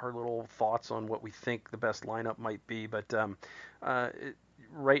our little thoughts on what we think the best lineup might be, but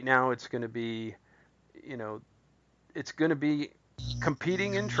right now it's going to be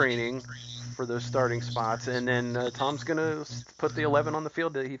competing in training for those starting spots, and then Tom's going to put the 11 on the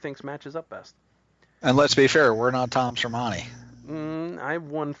field that he thinks matches up best. And let's be fair, we're not Tom Sermani. I've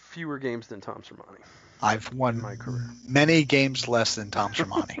won fewer games than Tom Sermani. I've won my career. Many games less than Tom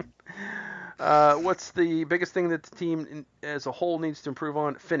Sermani. What's the biggest thing that the team as a whole needs to improve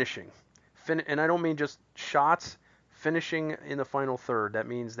on? Finishing. And I don't mean just shots. Finishing in the final third. That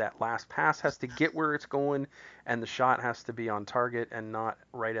means that last pass has to get where it's going, and the shot has to be on target and not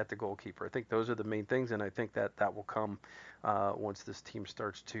right at the goalkeeper. I think those are the main things, and I think that will come once this team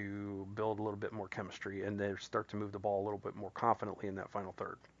starts to build a little bit more chemistry and they start to move the ball a little bit more confidently in that final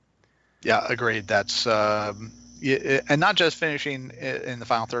third. Yeah, agreed. That's and not just finishing in the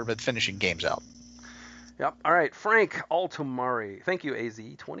final third, but finishing games out. Yep. All right. Frank Altomari. Thank you,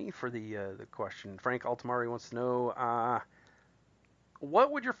 AZ20, for the question. Frank Altomari wants to know,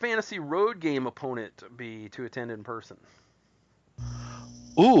 what would your fantasy road game opponent be to attend in person?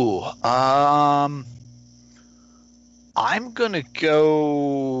 Ooh. I'm gonna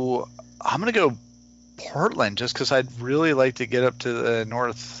go. I'm gonna go Portland just because I'd really like to get up to the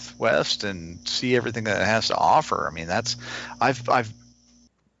Northwest and see everything that it has to offer. I mean, I've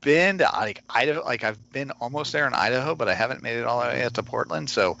been to like Idaho, like I've been almost there in Idaho, but I haven't made it all the way up to Portland.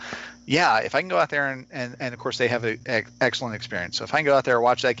 So, yeah, if I can go out there and of course they have an excellent experience. So if I can go out there,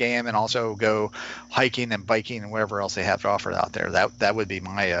 watch that game, and also go hiking and biking and whatever else they have to offer out there, that would be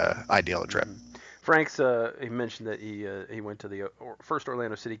my ideal trip. Frank's he mentioned that he went to the first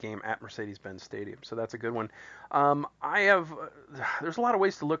Orlando City game at Mercedes-Benz Stadium, so that's a good one. There's a lot of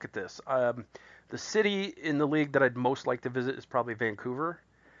ways to look at this. The city in the league that I'd most like to visit is probably Vancouver,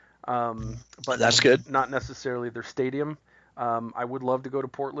 but That's good. Not necessarily their stadium. I would love to go to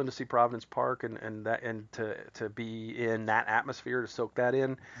Portland to see Providence Park and to be in that atmosphere, to soak that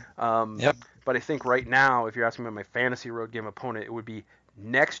in. Yep. But I think right now, if you're asking me about my fantasy road game opponent, it would be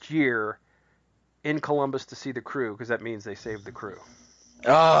next year in Columbus to see the Crew, because that means they saved the Crew.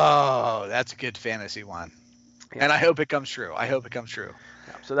 Oh, that's a good fantasy one. Yeah. And I hope it comes true.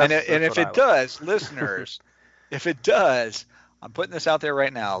 Yeah, so that's if it does, listeners, if it does, I'm putting this out there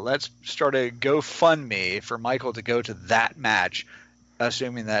right now. Let's start a GoFundMe for Michael to go to that match,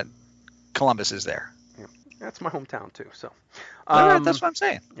 assuming that Columbus is there. Yeah. That's my hometown too. So that's what I'm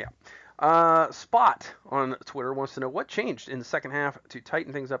saying. Yeah. Spot on Twitter wants to know what changed in the second half to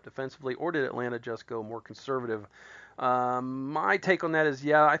tighten things up defensively, or did Atlanta just go more conservative? My take on that is,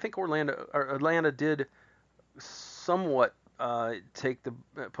 yeah, I think Atlanta did somewhat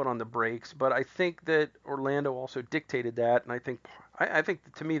put on the brakes, but I think that Orlando also dictated that, and I think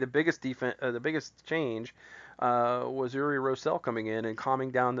to me the biggest change was Uri Rosell coming in and calming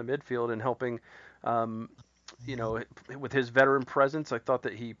down the midfield and helping. With his veteran presence, I thought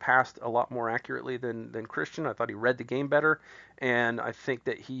that he passed a lot more accurately than Christian. I thought he read the game better, and I think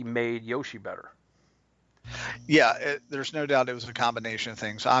that he made Yoshi better. Yeah, there's no doubt it was a combination of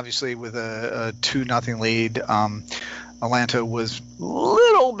things. Obviously, with a 2-0 lead, Atlanta was a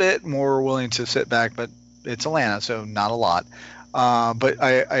little bit more willing to sit back, but it's Atlanta, so not a lot. But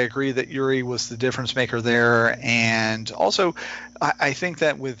I agree that Uri was the difference maker there, and also I think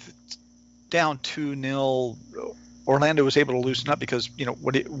that with down 2-0, Orlando was able to loosen up because,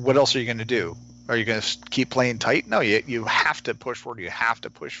 what else are you going to do? Are you going to keep playing tight? No, you have to push forward. You have to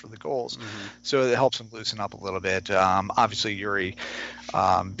push for the goals. Mm-hmm. So it helps them loosen up a little bit. Obviously, Uri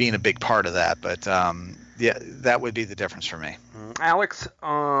being a big part of that, but yeah, that would be the difference for me. Alex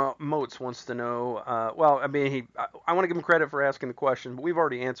Moats wants to know. I want to give him credit for asking the question, but we've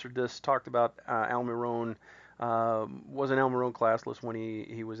already answered this. Talked about Almiron. Wasn't Almiron classless when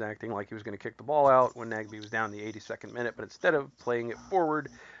he was acting like he was going to kick the ball out when Nagbe was down in the 82nd minute, but instead of playing it forward,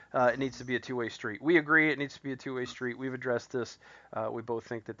 it needs to be a two-way street. We agree it needs to be a two-way street. We've addressed this. We both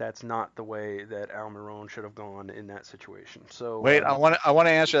think that that's not the way that Almiron should have gone in that situation. So wait, I want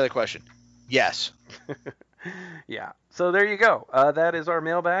to answer that question. Yes. Yeah. So there you go. That is our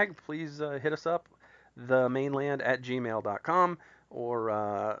mailbag. Please hit us up, themainland@gmail.com,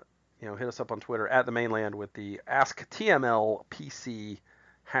 or hit us up on Twitter @themainland with the AskTMLPC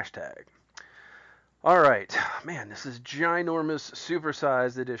hashtag. All right, man, this is ginormous,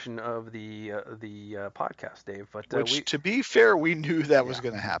 supersized edition of the podcast, Dave. But to be fair, we knew that was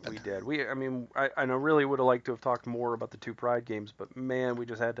going to happen. We did. I really would have liked to have talked more about the two Pride games, but man, we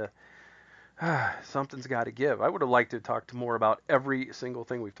just had to. Something's got to give. I would have liked to talk more about every single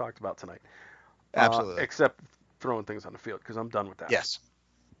thing we've talked about tonight. Absolutely. Except throwing things on the field, because I'm done with that. Yes.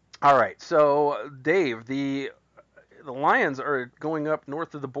 All right, so Dave, the Lions are going up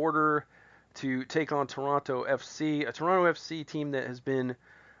north of the border to take on Toronto FC, a Toronto FC team that has been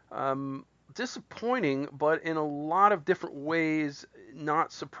disappointing, but in a lot of different ways,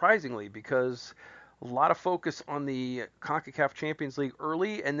 not surprisingly, because a lot of focus on the CONCACAF Champions League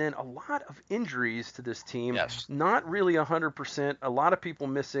early, and then a lot of injuries to this team. Yes. Not really 100%. A lot of people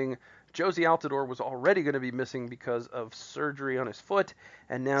missing. Josie Altidore was already going to be missing because of surgery on his foot,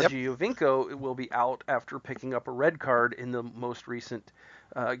 and now Giovinco will be out after picking up a red card in the most recent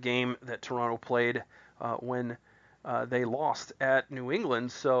game that Toronto played when they lost at New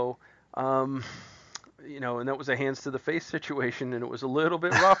England. So, and that was a hands to the face situation, and it was a little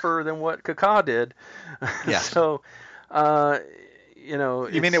bit rougher than what Kaká did. Yes. So, you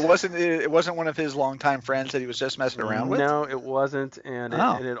mean it wasn't one of his longtime friends that he was just messing around with? No, it wasn't, and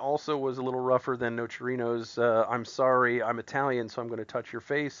it also was a little rougher than Nocerino's "I'm sorry, I'm Italian, so I'm going to touch your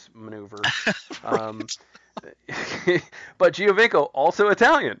face" maneuver. But Giovinco, also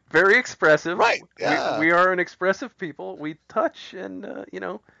Italian, very expressive. Right. Yeah. We are an expressive people. We touch, and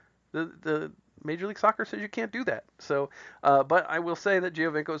the Major League Soccer says you can't do that. So, but I will say that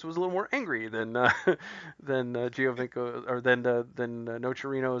Giovinco's was a little more angry than Giovinco or than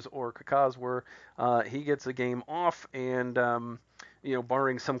Nocerino's or Kaká's were. He gets a game off, and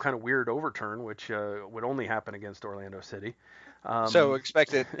barring some kind of weird overturn, which would only happen against Orlando City. So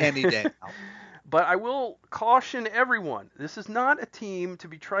expect it any day now. But I will caution everyone, this is not a team to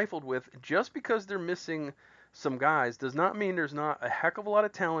be trifled with. Just because they're missing some guys does not mean there's not a heck of a lot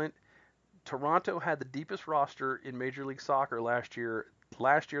of talent. Toronto had the deepest roster in Major League Soccer last year.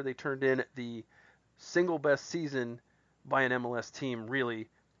 Last year they turned in the single best season by an MLS team, really,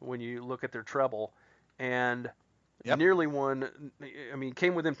 when you look at their treble. And nearly won,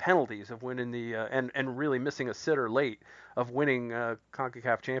 came within penalties of winning the, and really missing a sitter late of winning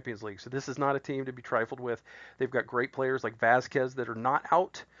CONCACAF Champions League. So this is not a team to be trifled with. They've got great players like Vazquez that are not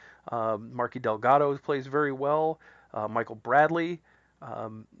out. Marky Delgado plays very well. Michael Bradley,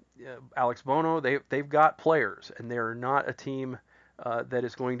 Alex Bono, they've got players, and they're not a team that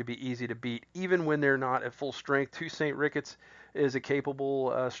is going to be easy to beat, even when they're not at full strength. Toussaint Ricketts is a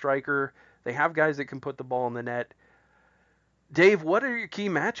capable striker. They have guys that can put the ball in the net. Dave, what are your key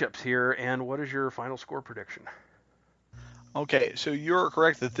matchups here, and what is your final score prediction? Okay, so you're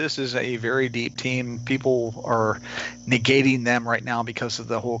correct that this is a very deep team. People are negating them right now because of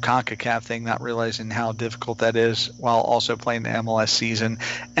the whole CONCACAF thing, not realizing how difficult that is while also playing the MLS season.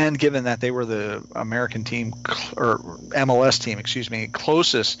 And given that they were the American team, or MLS team,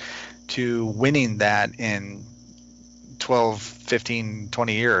 closest to winning that in 12, 15,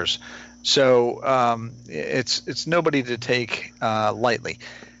 20 years. So it's nobody to take lightly.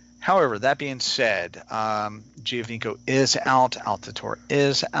 However, that being said, Giovinco is out. Altidore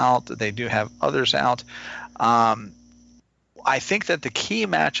is out. They do have others out. I think that the key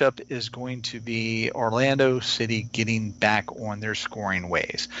matchup is going to be Orlando City getting back on their scoring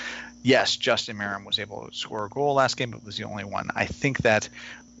ways. Yes, Justin Merrim was able to score a goal last game, but it was the only one. I think that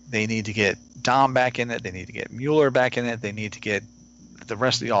they need to get Dom back in it. They need to get Mueller back in it. They need to get the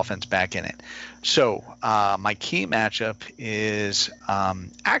rest of the offense back in it. So my key matchup is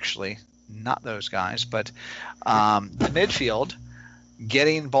actually not those guys, but the midfield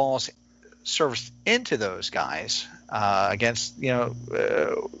getting balls serviced into those guys against,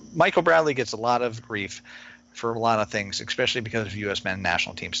 Michael Bradley gets a lot of grief for a lot of things, especially because of U.S. men's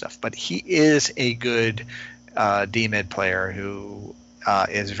national team stuff. But he is a good D-mid player who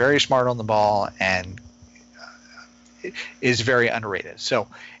is very smart on the ball and is very underrated. So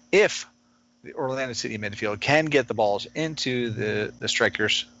if the Orlando City midfield can get the balls into the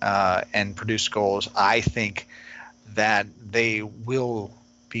strikers and produce goals, I think that they will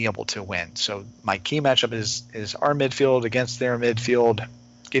be able to win. So my key matchup is our midfield against their midfield,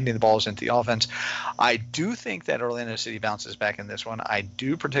 getting the balls into the offense. I do think that Orlando City bounces back in this one. I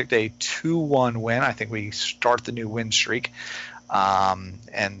do predict a 2-1 win. I think we start the new win streak.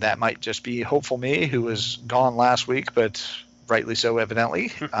 And that might just be hopeful me, who was gone last week, but rightly so,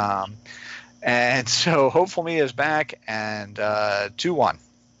 evidently. And so hopeful me is back, and 2-1.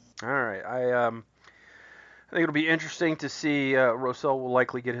 All right. I think it'll be interesting to see. Rosell will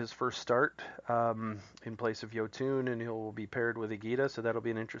likely get his first start in place of Yotun, and he'll be paired with Higuita, so that'll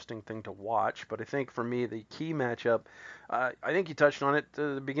be an interesting thing to watch. But I think for me, the key matchup, I think you touched on it at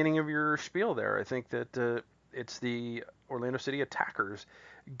the beginning of your spiel there. I think that it's the Orlando City attackers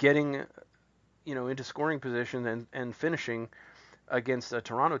getting, into scoring position and finishing against a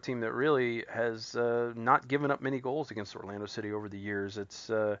Toronto team that really has not given up many goals against Orlando City over the years. It's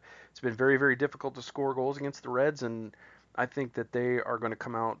been very, very difficult to score goals against the Reds, and I think that they are going to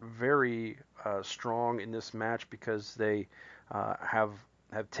come out very strong in this match because they have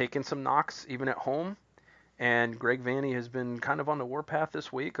taken some knocks even at home. And Greg Vanney has been kind of on the warpath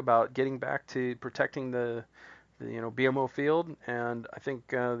this week about getting back to protecting the BMO field. And I think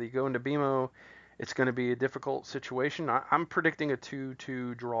they go into BMO, it's going to be a difficult situation. I'm predicting a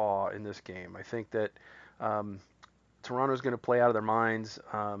 2-2 draw in this game. I think that Toronto's going to play out of their minds.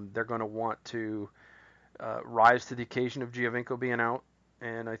 They're going to want to rise to the occasion of Giovinco being out,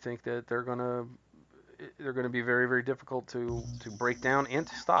 and I think that they're going to be very, very difficult to break down and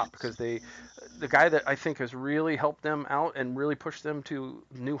to stop, because the guy that I think has really helped them out and really pushed them to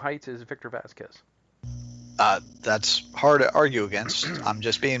new heights is Victor Vazquez. That's hard to argue against. I'm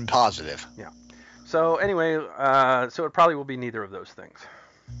just being positive. Yeah. So anyway, so it probably will be neither of those things.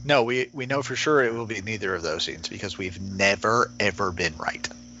 No, we know for sure it will be neither of those things because we've never, ever been right.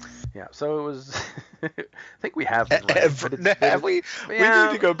 Yeah, so it was. I think we have been right. Have we? Yeah, we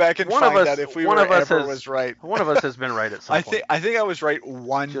need to go back and find out if we was right. One of us has been right at some point. I think I was right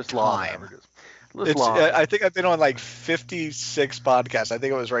one just time. I think I've been on like 56 podcasts. I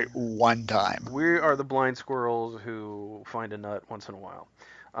think it was right one time. We are the blind squirrels who find a nut once in a while.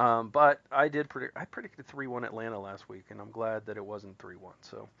 But I predicted 3-1 Atlanta last week, and I'm glad that it wasn't 3-1.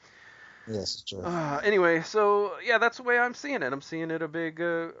 So. Yes, it's true. Anyway, so yeah, that's the way I'm seeing it. I'm seeing it a big.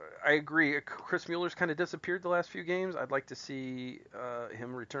 I agree. Chris Mueller's kind of disappeared the last few games. I'd like to see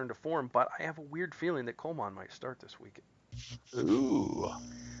him return to form, but I have a weird feeling that Coleman might start this weekend. Ooh,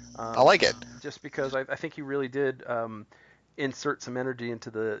 I like it. Just because I think he really did insert some energy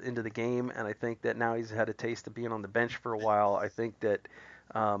into the game, and I think that now he's had a taste of being on the bench for a while. I think that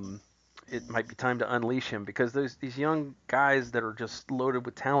it might be time to unleash him, because these young guys that are just loaded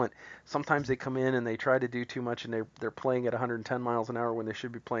with talent, sometimes they come in and they try to do too much, and they're playing at 110 miles an hour when they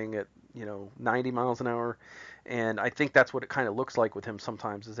should be playing at 90 miles an hour. And I think that's what it kind of looks like with him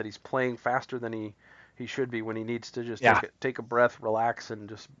sometimes, is that he's playing faster than he should be when he needs to just take a breath, relax, and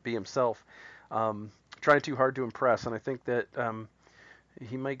just be himself. Trying too hard to impress, and I think that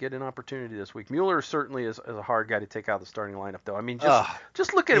he might get an opportunity this week. Mueller certainly is a hard guy to take out of the starting lineup, though. I mean,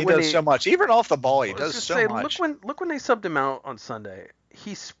 just look at it when he does so much. Even off the ball, he does so much. Look when they subbed him out on Sunday.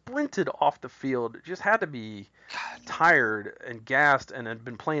 He sprinted off the field. Just had to be tired and gassed, and had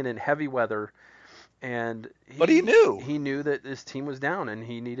been playing in heavy weather. But he knew. He knew that this team was down, and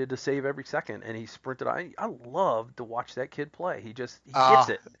he needed to save every second, and he sprinted. I love to watch that kid play. He gets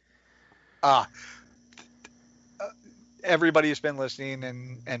it. Everybody has been listening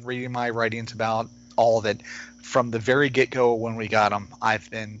and reading my writings about all of it from the very get-go when we got him. I've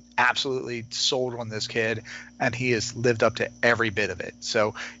been absolutely sold on this kid, and he has lived up to every bit of it.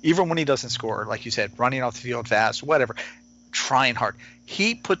 So even when he doesn't score, like you said, running off the field fast, whatever, trying hard,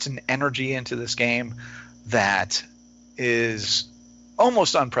 he puts an energy into this game that is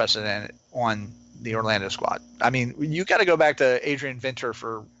almost unprecedented on the Orlando squad. I mean, you got to go back to Adrian Venter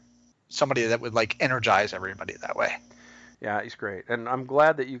for somebody that would energize everybody that way. Yeah, he's great, and I'm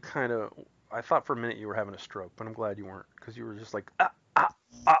glad that you I thought for a minute you were having a stroke, but I'm glad you weren't, because you were just like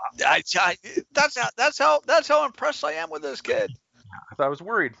That's how impressed I am with this kid. I thought I was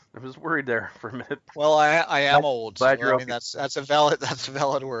worried. I was worried there for a minute. Well, I am old. Glad so, you're that's a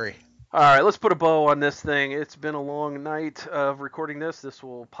valid worry. All right, let's put a bow on this thing. It's been a long night of recording this. This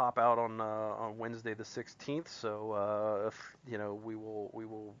will pop out on Wednesday the 16th. So we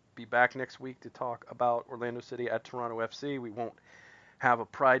will be back next week to talk about Orlando City at Toronto FC. We won't have a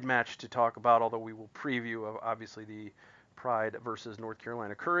Pride match to talk about, although we will preview obviously the Pride versus North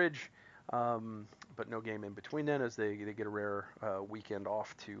Carolina Courage. But no game in between then, as they get a rare weekend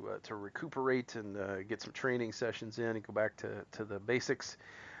off to recuperate and get some training sessions in and go back to the basics.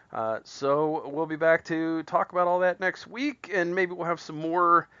 So we'll be back to talk about all that next week, and maybe we'll have some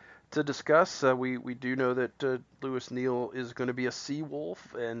more to discuss. We do know that Lewis Neal is going to be a Sea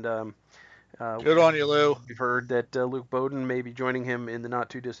Wolf, and good on you, Lou. We've heard that Luke Bowden may be joining him in the not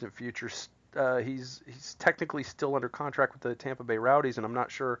too distant future. He's technically still under contract with the Tampa Bay Rowdies, and I'm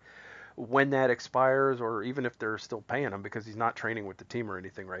not sure when that expires, or even if they're still paying him, because he's not training with the team or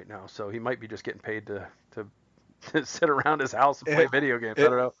anything right now. So he might be just getting paid to sit around his house and play video games. I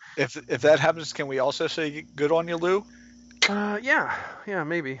don't know. If that happens, can we also say good on you, Lou? Yeah,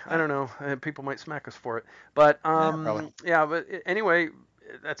 maybe. I don't know. People might smack us for it. But but anyway,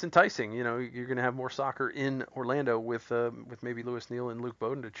 that's enticing. You're going to have more soccer in Orlando with maybe Lewis Neal and Luke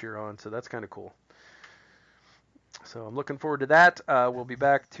Bowden to cheer on. So that's kind of cool. So I'm looking forward to that. We'll be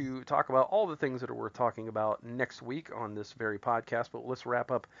back to talk about all the things that are worth talking about next week on this very podcast. But let's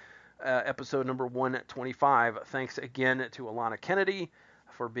wrap up episode number 125. Thanks again to Alanna Kennedy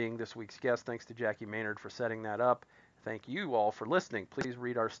for being this week's guest. Thanks to Jackie Maynard for setting that up. Thank you all for listening. Please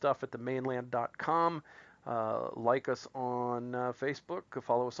read our stuff at themainland.com. Like us on Facebook.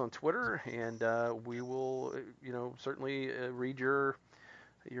 Follow us on Twitter. And we will, certainly read your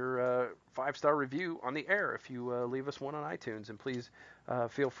 5-star review on the air if you leave us one on iTunes. And please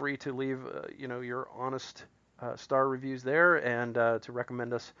feel free to leave, your honest star reviews there, and to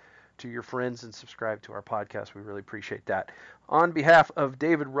recommend us to your friends and subscribe to our podcast. We really appreciate that. On behalf of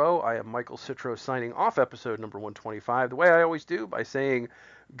David Rowe, I am Michael Citro signing off episode number 125, the way I always do, by saying,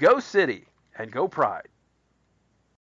 go City and go Pride.